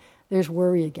sitting, there's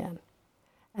worry again.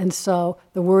 And so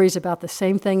the worry is about the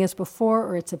same thing as before,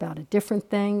 or it's about a different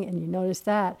thing, and you notice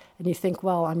that, and you think,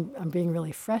 well, I'm being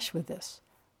really fresh with this.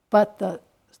 But the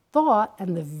thought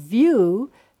and the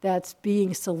view that's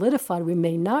being solidified, we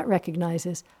may not recognize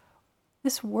is,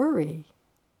 this worry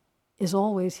is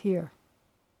always here.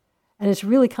 And it's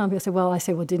really complicated. I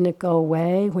say, well, didn't it go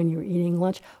away when you were eating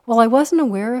lunch? Well, I wasn't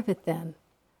aware of it then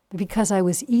because I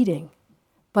was eating,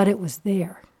 but it was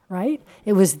there, right?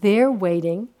 It was there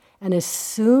waiting, and as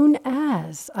soon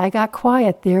as I got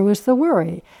quiet, there was the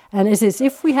worry. And it's as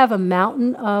if we have a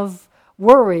mountain of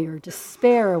worry or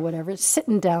despair or whatever, it's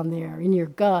sitting down there in your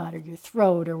gut or your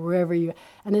throat or wherever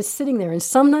and it's sitting there. And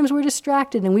sometimes we're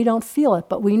distracted and we don't feel it,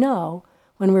 but we know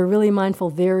when we're really mindful,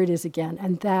 there it is again.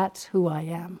 And that's who I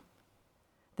am.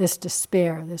 This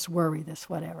despair, this worry, this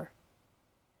whatever.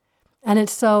 And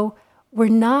it's so we're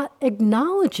not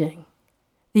acknowledging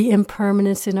the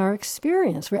impermanence in our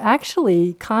experience. We're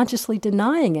actually consciously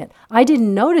denying it. I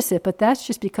didn't notice it, but that's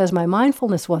just because my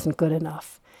mindfulness wasn't good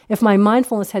enough. If my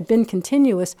mindfulness had been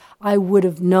continuous, I would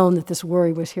have known that this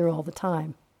worry was here all the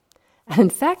time. And in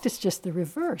fact, it's just the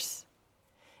reverse.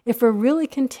 If we're really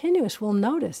continuous, we'll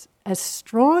notice, as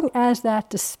strong as that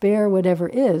despair, whatever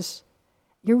is,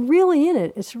 you're really in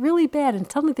it. It's really bad. And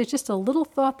suddenly there's just a little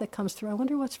thought that comes through. I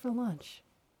wonder what's for lunch.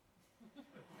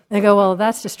 They go, well,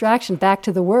 that's distraction. Back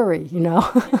to the worry,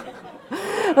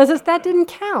 That didn't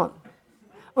count.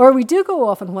 Or we do go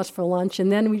off on what's for lunch,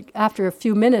 and then after a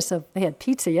few minutes they had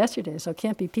pizza yesterday, so it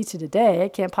can't be pizza today.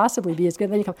 It can't possibly be as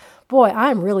good. Then you come, boy,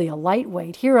 I'm really a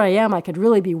lightweight. Here I am. I could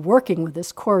really be working with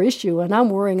this core issue, and I'm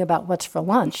worrying about what's for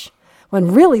lunch.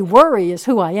 when really worry is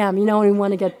who I am, and we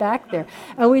want to get back there.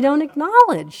 And we don't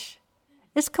acknowledge.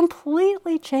 It's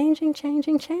completely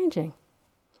changing.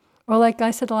 Or like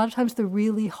I said, a lot of times the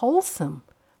really wholesome,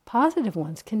 positive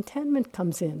ones, contentment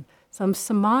comes in, some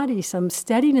samadhi, some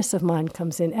steadiness of mind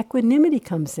comes in, equanimity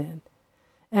comes in.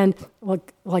 And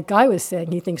like Guy was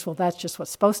saying, he thinks, well, that's just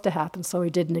what's supposed to happen, so he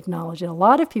didn't acknowledge it. A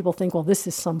lot of people think, well, this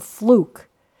is some fluke.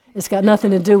 It's got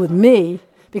nothing to do with me,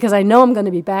 because I know I'm going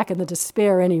to be back in the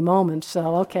despair any moment,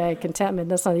 so okay, contentment,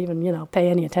 let's not even, pay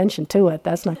any attention to it.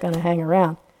 That's not going to hang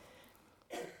around.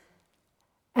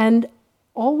 And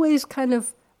always kind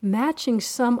of matching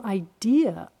some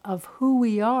idea of who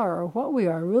we are or what we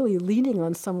are, really leaning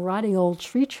on some rotting old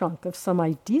tree trunk of some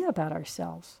idea about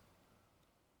ourselves,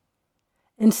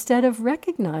 instead of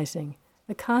recognizing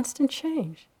the constant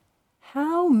change.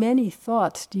 How many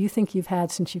thoughts do you think you've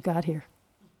had since you got here?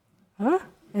 Huh?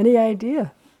 Any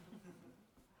idea?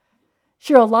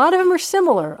 Sure, a lot of them are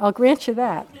similar, I'll grant you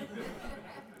that.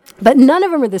 But none of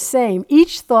them are the same.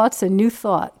 Each thought's a new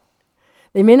thought.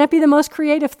 They may not be the most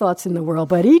creative thoughts in the world,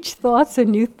 but each thought's a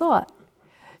new thought.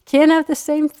 Can't have the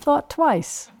same thought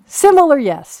twice. Similar,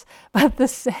 yes, but the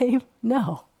same,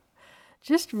 no.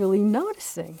 Just really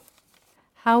noticing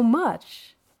how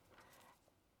much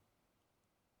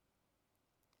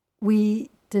we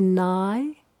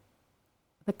deny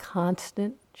the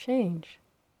constant change.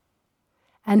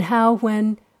 And how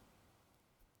when,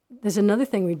 there's another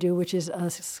thing we do, which is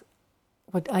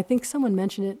what I think someone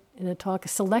mentioned it in a talk, a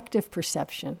selective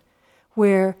perception,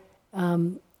 where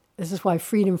this is why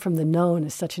freedom from the known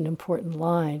is such an important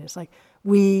line. It's like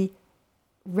we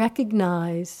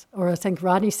recognize, or I think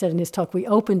Rodney said in his talk, we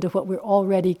open to what we're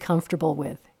already comfortable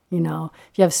with. If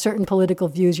you have certain political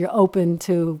views, you're open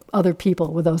to other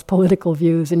people with those political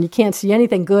views, and you can't see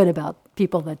anything good about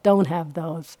people that don't have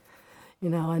those.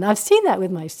 And I've seen that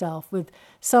with myself, with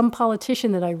some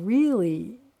politician that I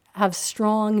really have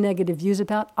strong negative views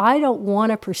about. I don't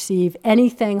want to perceive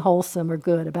anything wholesome or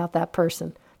good about that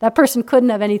person. That person couldn't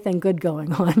have anything good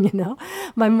going on,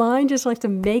 My mind just likes to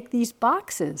make these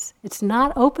boxes. It's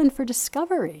not open for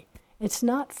discovery. It's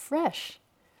not fresh.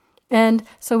 And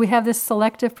so we have this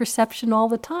selective perception all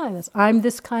the time. It's, I'm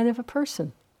this kind of a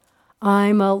person.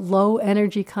 I'm a low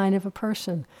energy kind of a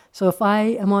person. So if I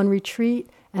am on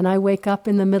retreat and I wake up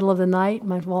in the middle of the night,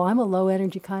 I'm a low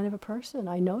energy kind of a person.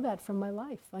 I know that from my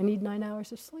life. I need 9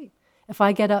 hours of sleep. If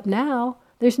I get up now,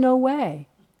 there's no way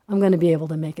I'm going to be able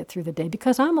to make it through the day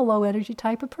because I'm a low energy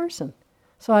type of person.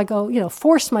 So I go,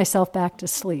 force myself back to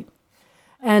sleep.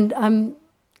 And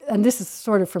this is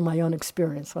sort of from my own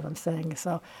experience, what I'm saying.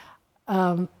 So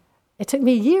it took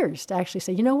me years to actually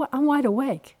say, you know what, I'm wide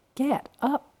awake. Get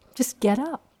up. Just get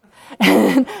up.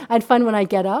 And I'd find when I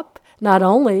get up, not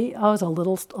only I was a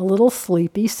little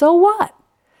sleepy, so what?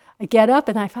 I get up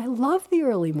and I love the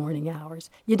early morning hours.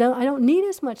 I don't need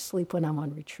as much sleep when I'm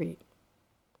on retreat.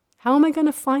 How am I going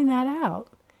to find that out?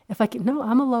 No,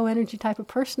 I'm a low energy type of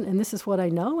person, and this is what I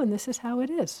know, and this is how it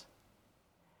is.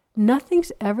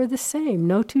 Nothing's ever the same.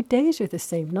 No 2 days are the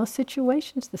same. No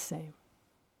situation's the same.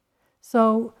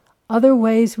 So other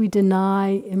ways we deny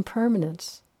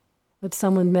impermanence. But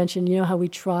someone mentioned, how we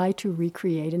try to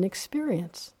recreate an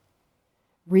experience.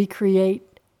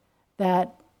 Recreate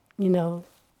that,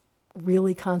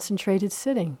 really concentrated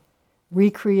sitting.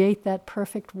 Recreate that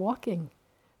perfect walking.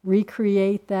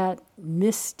 Recreate that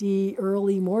misty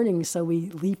early morning so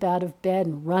we leap out of bed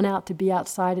and run out to be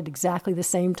outside at exactly the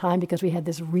same time because we had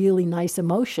this really nice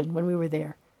emotion when we were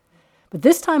there. But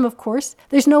this time, of course,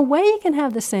 there's no way you can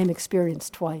have the same experience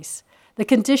twice. The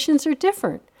conditions are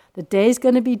different. The day's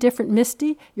going to be different,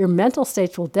 misty. Your mental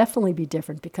states will definitely be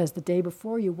different because the day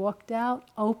before you walked out,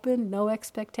 open, no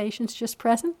expectations, just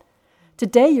present.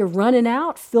 Today you're running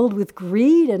out, filled with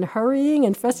greed and hurrying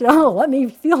and frustrated. Oh, let me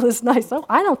feel this nice. Oh,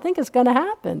 I don't think it's going to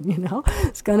happen,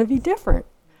 It's going to be different.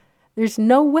 There's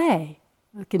no way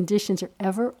the conditions are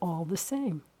ever all the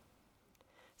same.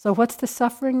 So what's the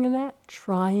suffering in that?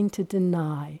 Trying to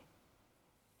deny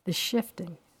the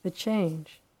shifting, the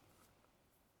change.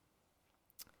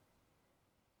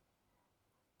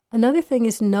 Another thing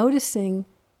is noticing,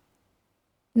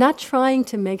 not trying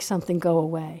to make something go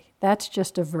away. That's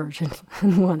just aversion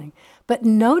and wanting. But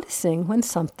noticing when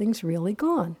something's really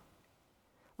gone.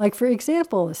 Like, for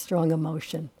example, a strong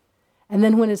emotion. And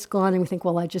then when it's gone and we think,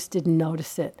 well, I just didn't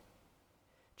notice it.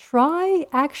 Try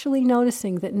actually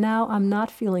noticing that now I'm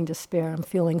not feeling despair, I'm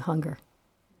feeling hunger.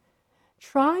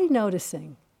 Try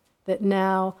noticing that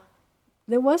now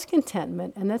there was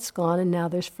contentment and that's gone and now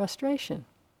there's frustration.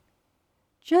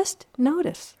 Just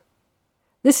notice.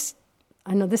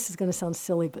 I know this is going to sound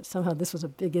silly, but somehow this was a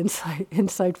big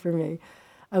insight for me.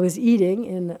 I was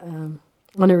eating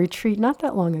on a retreat not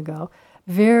that long ago,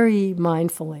 very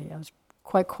mindfully. I was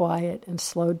quite quiet and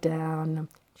slowed down,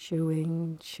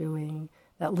 chewing,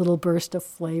 that little burst of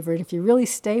flavor. And if you really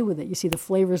stay with it, you see the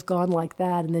flavor's gone like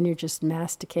that, and then you're just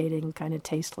masticating kind of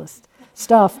tasteless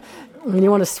stuff. And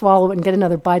you want to swallow it and get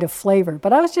another bite of flavor.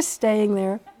 But I was just staying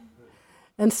there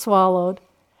and swallowed.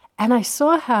 And I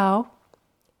saw how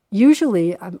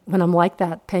usually when I'm like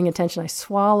that, paying attention, I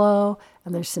swallow,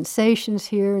 and there's sensations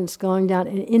here, and it's going down.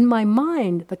 And in my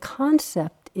mind, the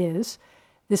concept is,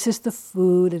 this is the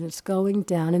food, and it's going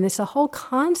down. And there's a whole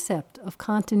concept of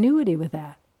continuity with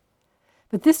that.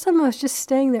 But this time I was just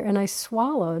staying there, and I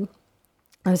swallowed.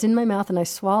 I was in my mouth, and I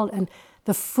swallowed, and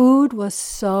the food was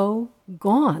so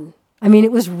gone. I mean,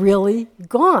 it was really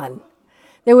gone.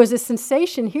 There was a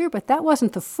sensation here, but that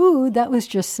wasn't the food. That was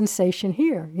just sensation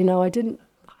here. I didn't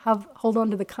hold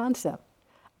on to the concept.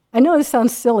 I know this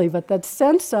sounds silly, but that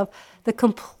sense of the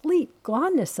complete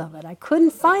goneness of it. I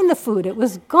couldn't find the food. It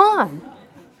was gone.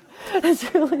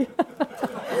 It's really...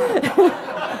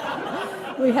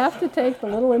 We have to take the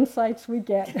little insights we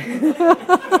get.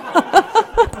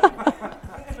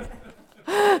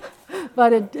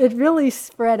 But it really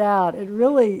spread out. It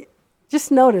really,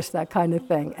 just notice that kind of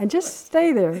thing. And just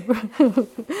stay there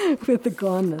with the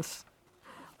goneness.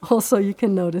 Also, you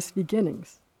can notice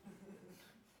beginnings.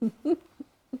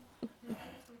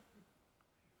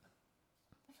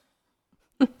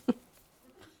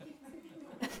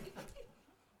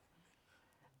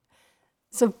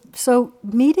 So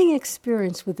meeting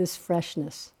experience with this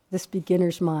freshness, this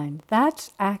beginner's mind,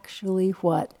 that's actually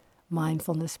what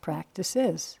mindfulness practice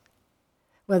is.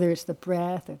 Whether it's the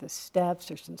breath or the steps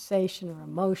or sensation or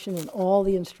emotion, and all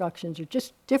the instructions are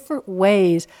just different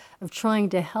ways of trying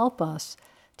to help us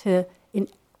to, in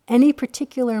any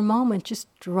particular moment, just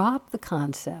drop the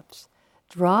concepts,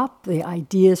 drop the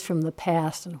ideas from the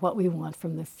past and what we want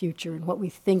from the future and what we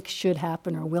think should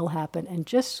happen or will happen, and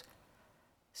just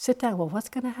sit down. Well, what's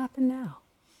going to happen now?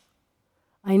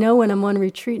 I know when I'm on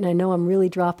retreat and I know I'm really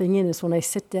dropping in is when I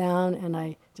sit down and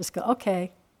I just go,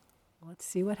 okay, let's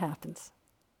see what happens.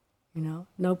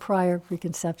 No prior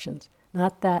preconceptions.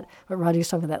 Not that, what Rodney's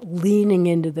talking about, that leaning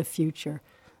into the future,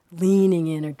 leaning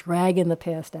in or dragging the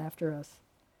past after us.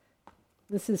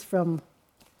 This is from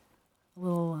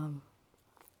from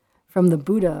the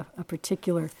Buddha, a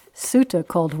particular sutta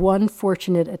called One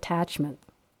Fortunate Attachment.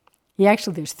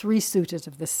 There's 3 suttas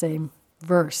of the same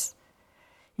verse.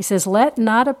 He says, let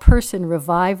not a person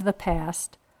revive the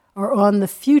past, or on the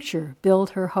future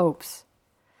build her hopes.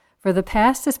 For the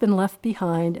past has been left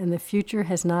behind, and the future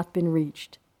has not been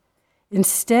reached.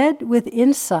 Instead, with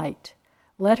insight,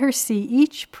 let her see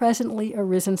each presently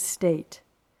arisen state.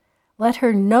 Let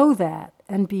her know that,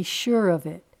 and be sure of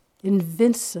it,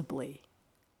 invincibly,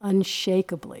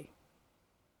 unshakably.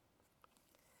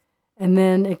 And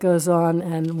then it goes on,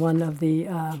 and one of the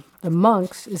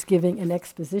monks is giving an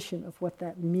exposition of what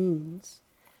that means.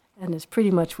 And it's pretty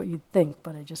much what you'd think,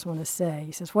 but I just want to say,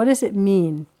 he says, what does it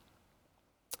mean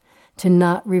to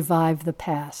not revive the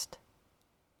past?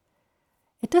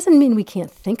 It doesn't mean we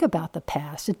can't think about the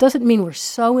past. It doesn't mean we're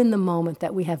so in the moment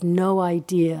that we have no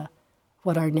idea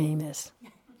what our name is.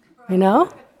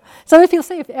 Some people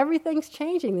say if everything's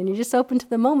changing, then you're just open to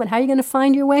the moment. How are you going to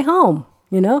find your way home?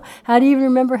 How do you even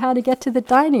remember how to get to the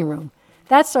dining room?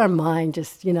 That's our mind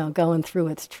just, going through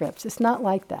its trips. It's not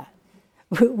like that.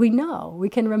 We know. We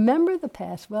can remember the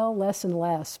past, well, less and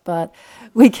less, but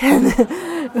we can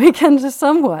just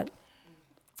somewhat.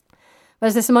 But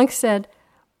as this monk said,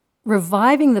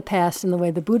 reviving the past in the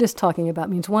way the Buddha's talking about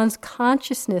means one's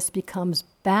consciousness becomes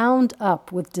bound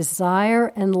up with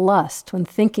desire and lust when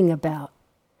thinking about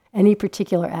any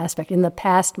particular aspect. In the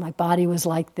past, my body was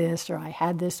like this, or I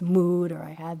had this mood, or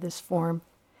I had this form.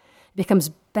 It becomes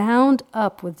bound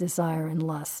up with desire and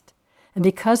lust. And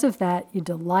because of that, you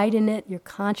delight in it, your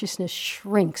consciousness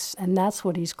shrinks, and that's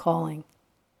what he's calling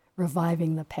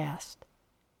reviving the past.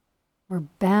 We're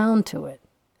bound to it,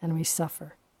 and we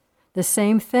suffer. The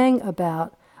same thing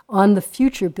about on the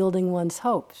future building one's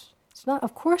hopes. It's not,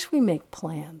 of course we make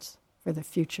plans for the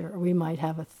future, or we might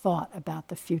have a thought about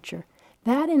the future.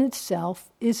 That in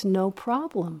itself is no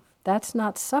problem. That's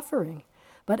not suffering.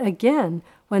 But again,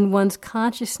 when one's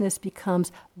consciousness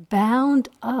becomes bound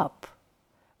up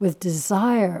with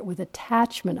desire, with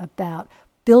attachment about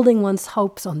building one's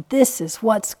hopes on this is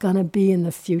what's going to be in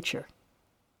the future,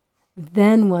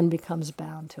 then one becomes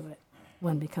bound to it.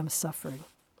 One becomes suffering.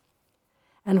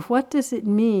 And what does it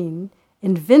mean,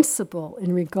 invincible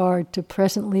in regard to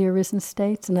presently arisen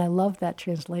states? And I love that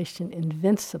translation,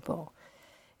 invincible.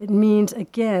 It means,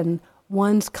 again,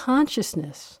 one's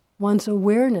consciousness, one's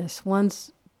awareness,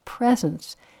 one's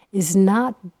presence is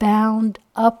not bound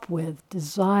up with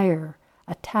desire,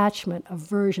 attachment,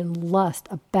 aversion, lust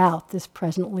about this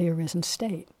presently arisen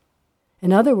state.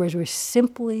 In other words, we're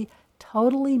simply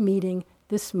totally meeting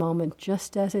this moment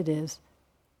just as it is,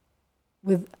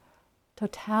 with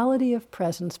totality of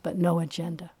presence but no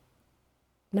agenda.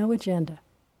 No agenda.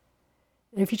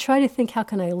 And if you try to think, how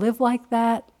can I live like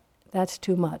that? That's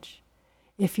too much.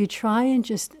 If you try and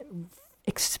just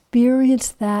experience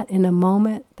that in a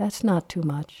moment, that's not too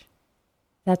much.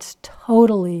 That's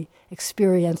totally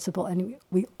experienceable, and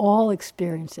we all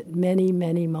experience it many,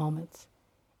 many moments.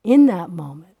 In that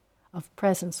moment of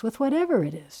presence with whatever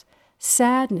it is,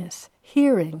 sadness,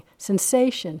 hearing,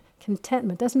 sensation,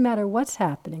 contentment, doesn't matter what's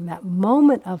happening, that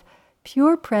moment of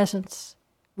pure presence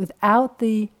without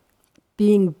the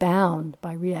being bound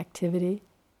by reactivity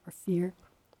or fear,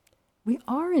 we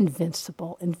are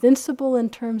invincible. Invincible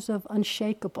in terms of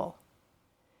unshakable,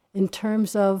 in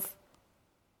terms of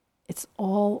it's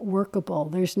all workable.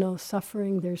 There's no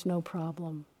suffering, there's no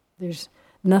problem. There's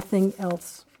nothing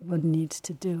else one needs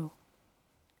to do.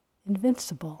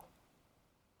 Invincible.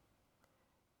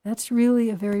 That's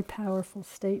really a very powerful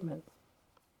statement.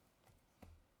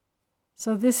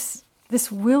 So this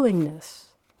willingness,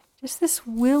 just this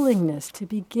willingness to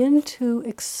begin to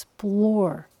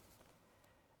explore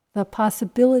the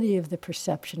possibility of the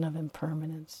perception of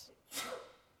impermanence,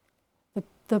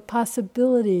 the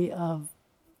possibility of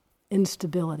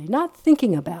instability, not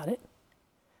thinking about it,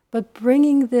 but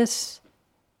bringing this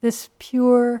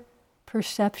pure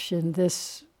perception,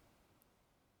 this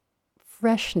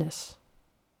freshness,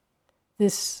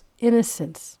 this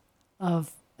innocence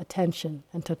of attention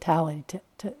and totality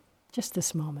to just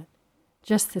this moment,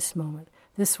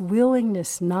 this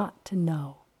willingness not to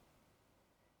know,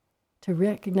 to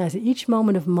recognize that each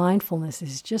moment of mindfulness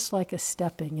is just like a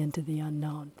stepping into the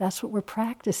unknown. That's what we're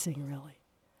practicing, really,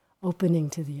 opening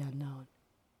to the unknown.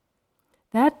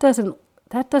 That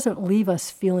doesn't leave us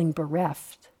feeling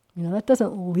bereft. That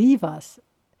doesn't leave us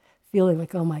feeling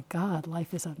like, oh my God,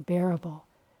 life is unbearable.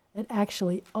 It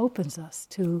actually opens us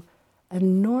to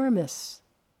enormous,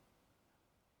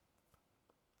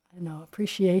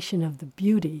 appreciation of the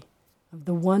beauty, of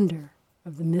the wonder,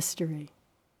 of the mystery.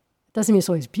 It doesn't mean it's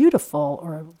always beautiful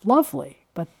or lovely,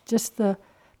 but just the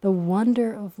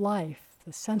wonder of life,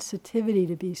 the sensitivity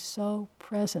to be so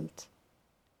present.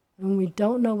 And when we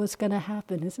don't know what's going to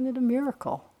happen, isn't it a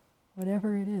miracle?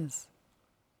 Whatever it is.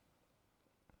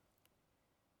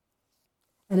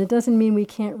 And it doesn't mean we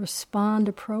can't respond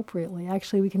appropriately.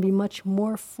 Actually, we can be much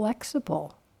more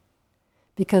flexible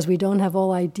because we don't have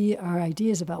our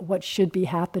ideas about what should be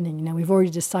happening. We've already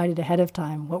decided ahead of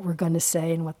time what we're going to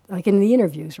say and what, like in the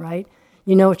interviews, right?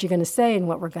 You know what you're going to say and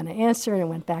what we're going to answer, and it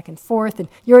went back and forth. And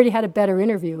you already had a better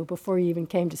interview before you even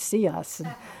came to see us.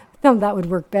 And that would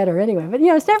work better anyway. But,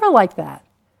 it's never like that.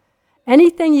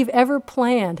 Anything you've ever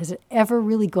planned, has it ever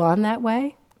really gone that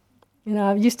way?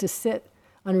 I used to sit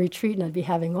on retreat and I'd be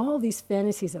having all these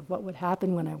fantasies of what would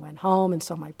happen when I went home, and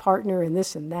so my partner and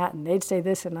this and that, and they'd say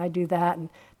this and I'd do that, and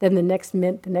then the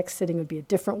next sitting would be a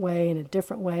different way and a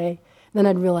different way. Then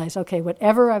I'd realize, okay,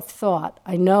 whatever I've thought,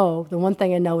 I know, the one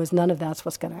thing I know is none of that's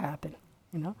what's going to happen.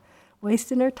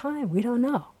 Wasting our time, we don't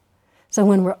know. So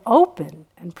when we're open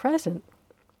and present,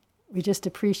 we just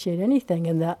appreciate anything,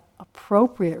 and the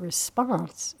appropriate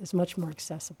response is much more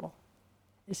accessible.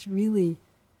 It's really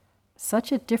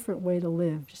such a different way to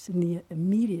live, just in the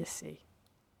immediacy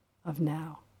of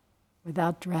now,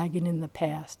 without dragging in the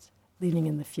past, leading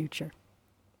in the future.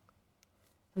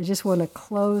 I just want to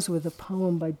close with a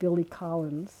poem by Billy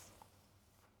Collins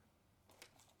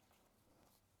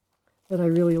that I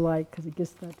really like because it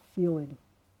gives that feeling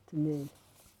to me.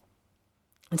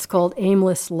 It's called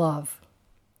Aimless Love.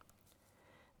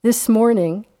 This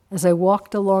morning, as I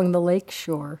walked along the lake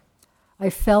shore, I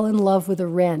fell in love with a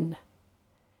wren.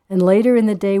 And later in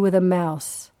the day with a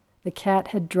mouse the cat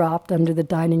had dropped under the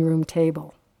dining room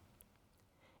table.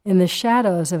 In the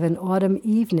shadows of an autumn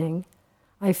evening,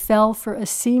 I fell for a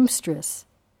seamstress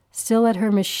still at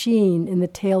her machine in the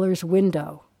tailor's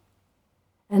window,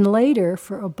 and later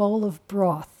for a bowl of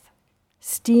broth,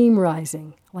 steam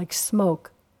rising like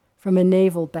smoke from a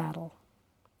naval battle.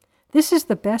 This is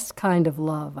the best kind of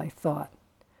love, I thought,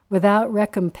 without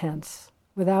recompense,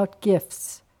 without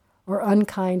gifts or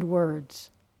unkind words,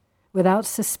 without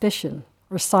suspicion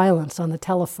or silence on the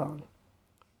telephone.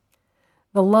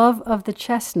 The love of the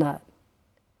chestnut,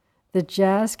 the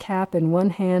jazz cap in one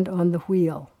hand on the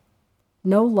wheel,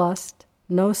 no lust,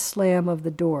 no slam of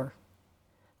the door.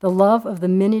 The love of the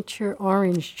miniature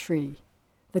orange tree,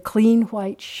 the clean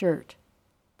white shirt,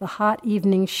 the hot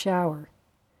evening shower,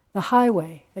 the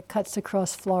highway that cuts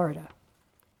across Florida.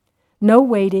 No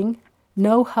waiting,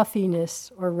 no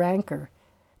huffiness or rancor,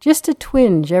 just a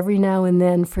twinge every now and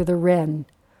then for the wren,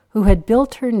 who had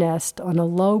built her nest on a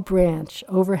low branch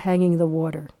overhanging the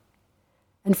water,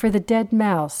 and for the dead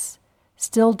mouse,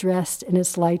 still dressed in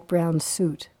its light brown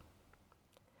suit.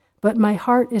 But my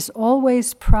heart is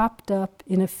always propped up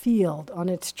in a field on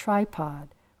its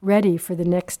tripod, ready for the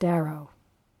next arrow.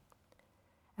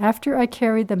 After I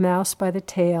carried the mouse by the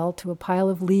tail to a pile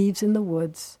of leaves in the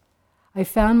woods, I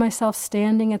found myself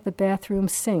standing at the bathroom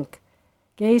sink,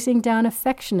 gazing down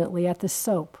affectionately at the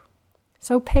soap,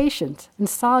 so patient and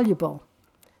soluble,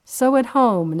 so at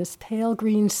home in its pale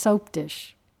green soap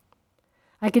dish.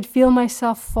 I could feel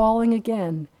myself falling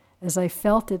again as I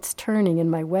felt its turning in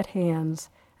my wet hands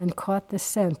and caught the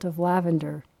scent of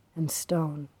lavender and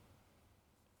stone.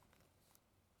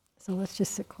 So let's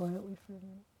just sit quietly for a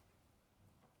minute.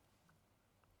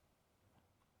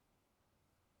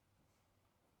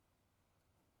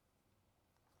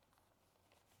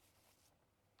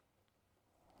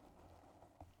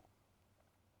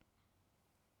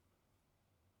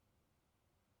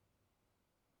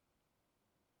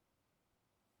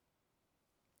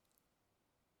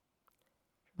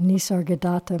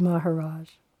 Nisargadatta Maharaj.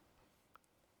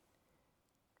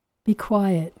 Be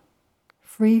quiet,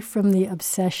 free from the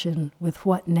obsession with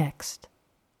what next.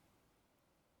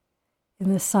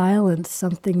 In the silence,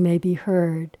 something may be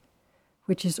heard,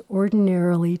 which is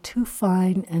ordinarily too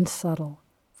fine and subtle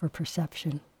for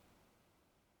perception.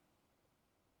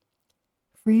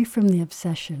 Free from the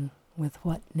obsession with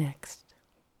what next.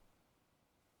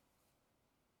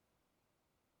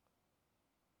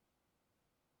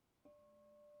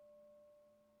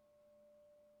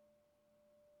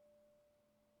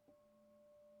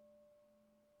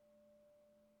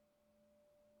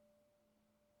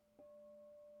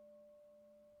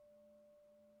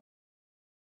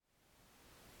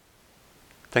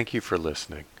 Thank you for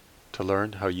listening. To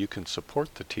learn how you can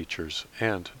support the teachers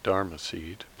and Dharma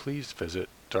Seed, please visit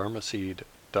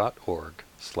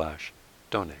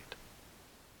dharmaseed.org/donate.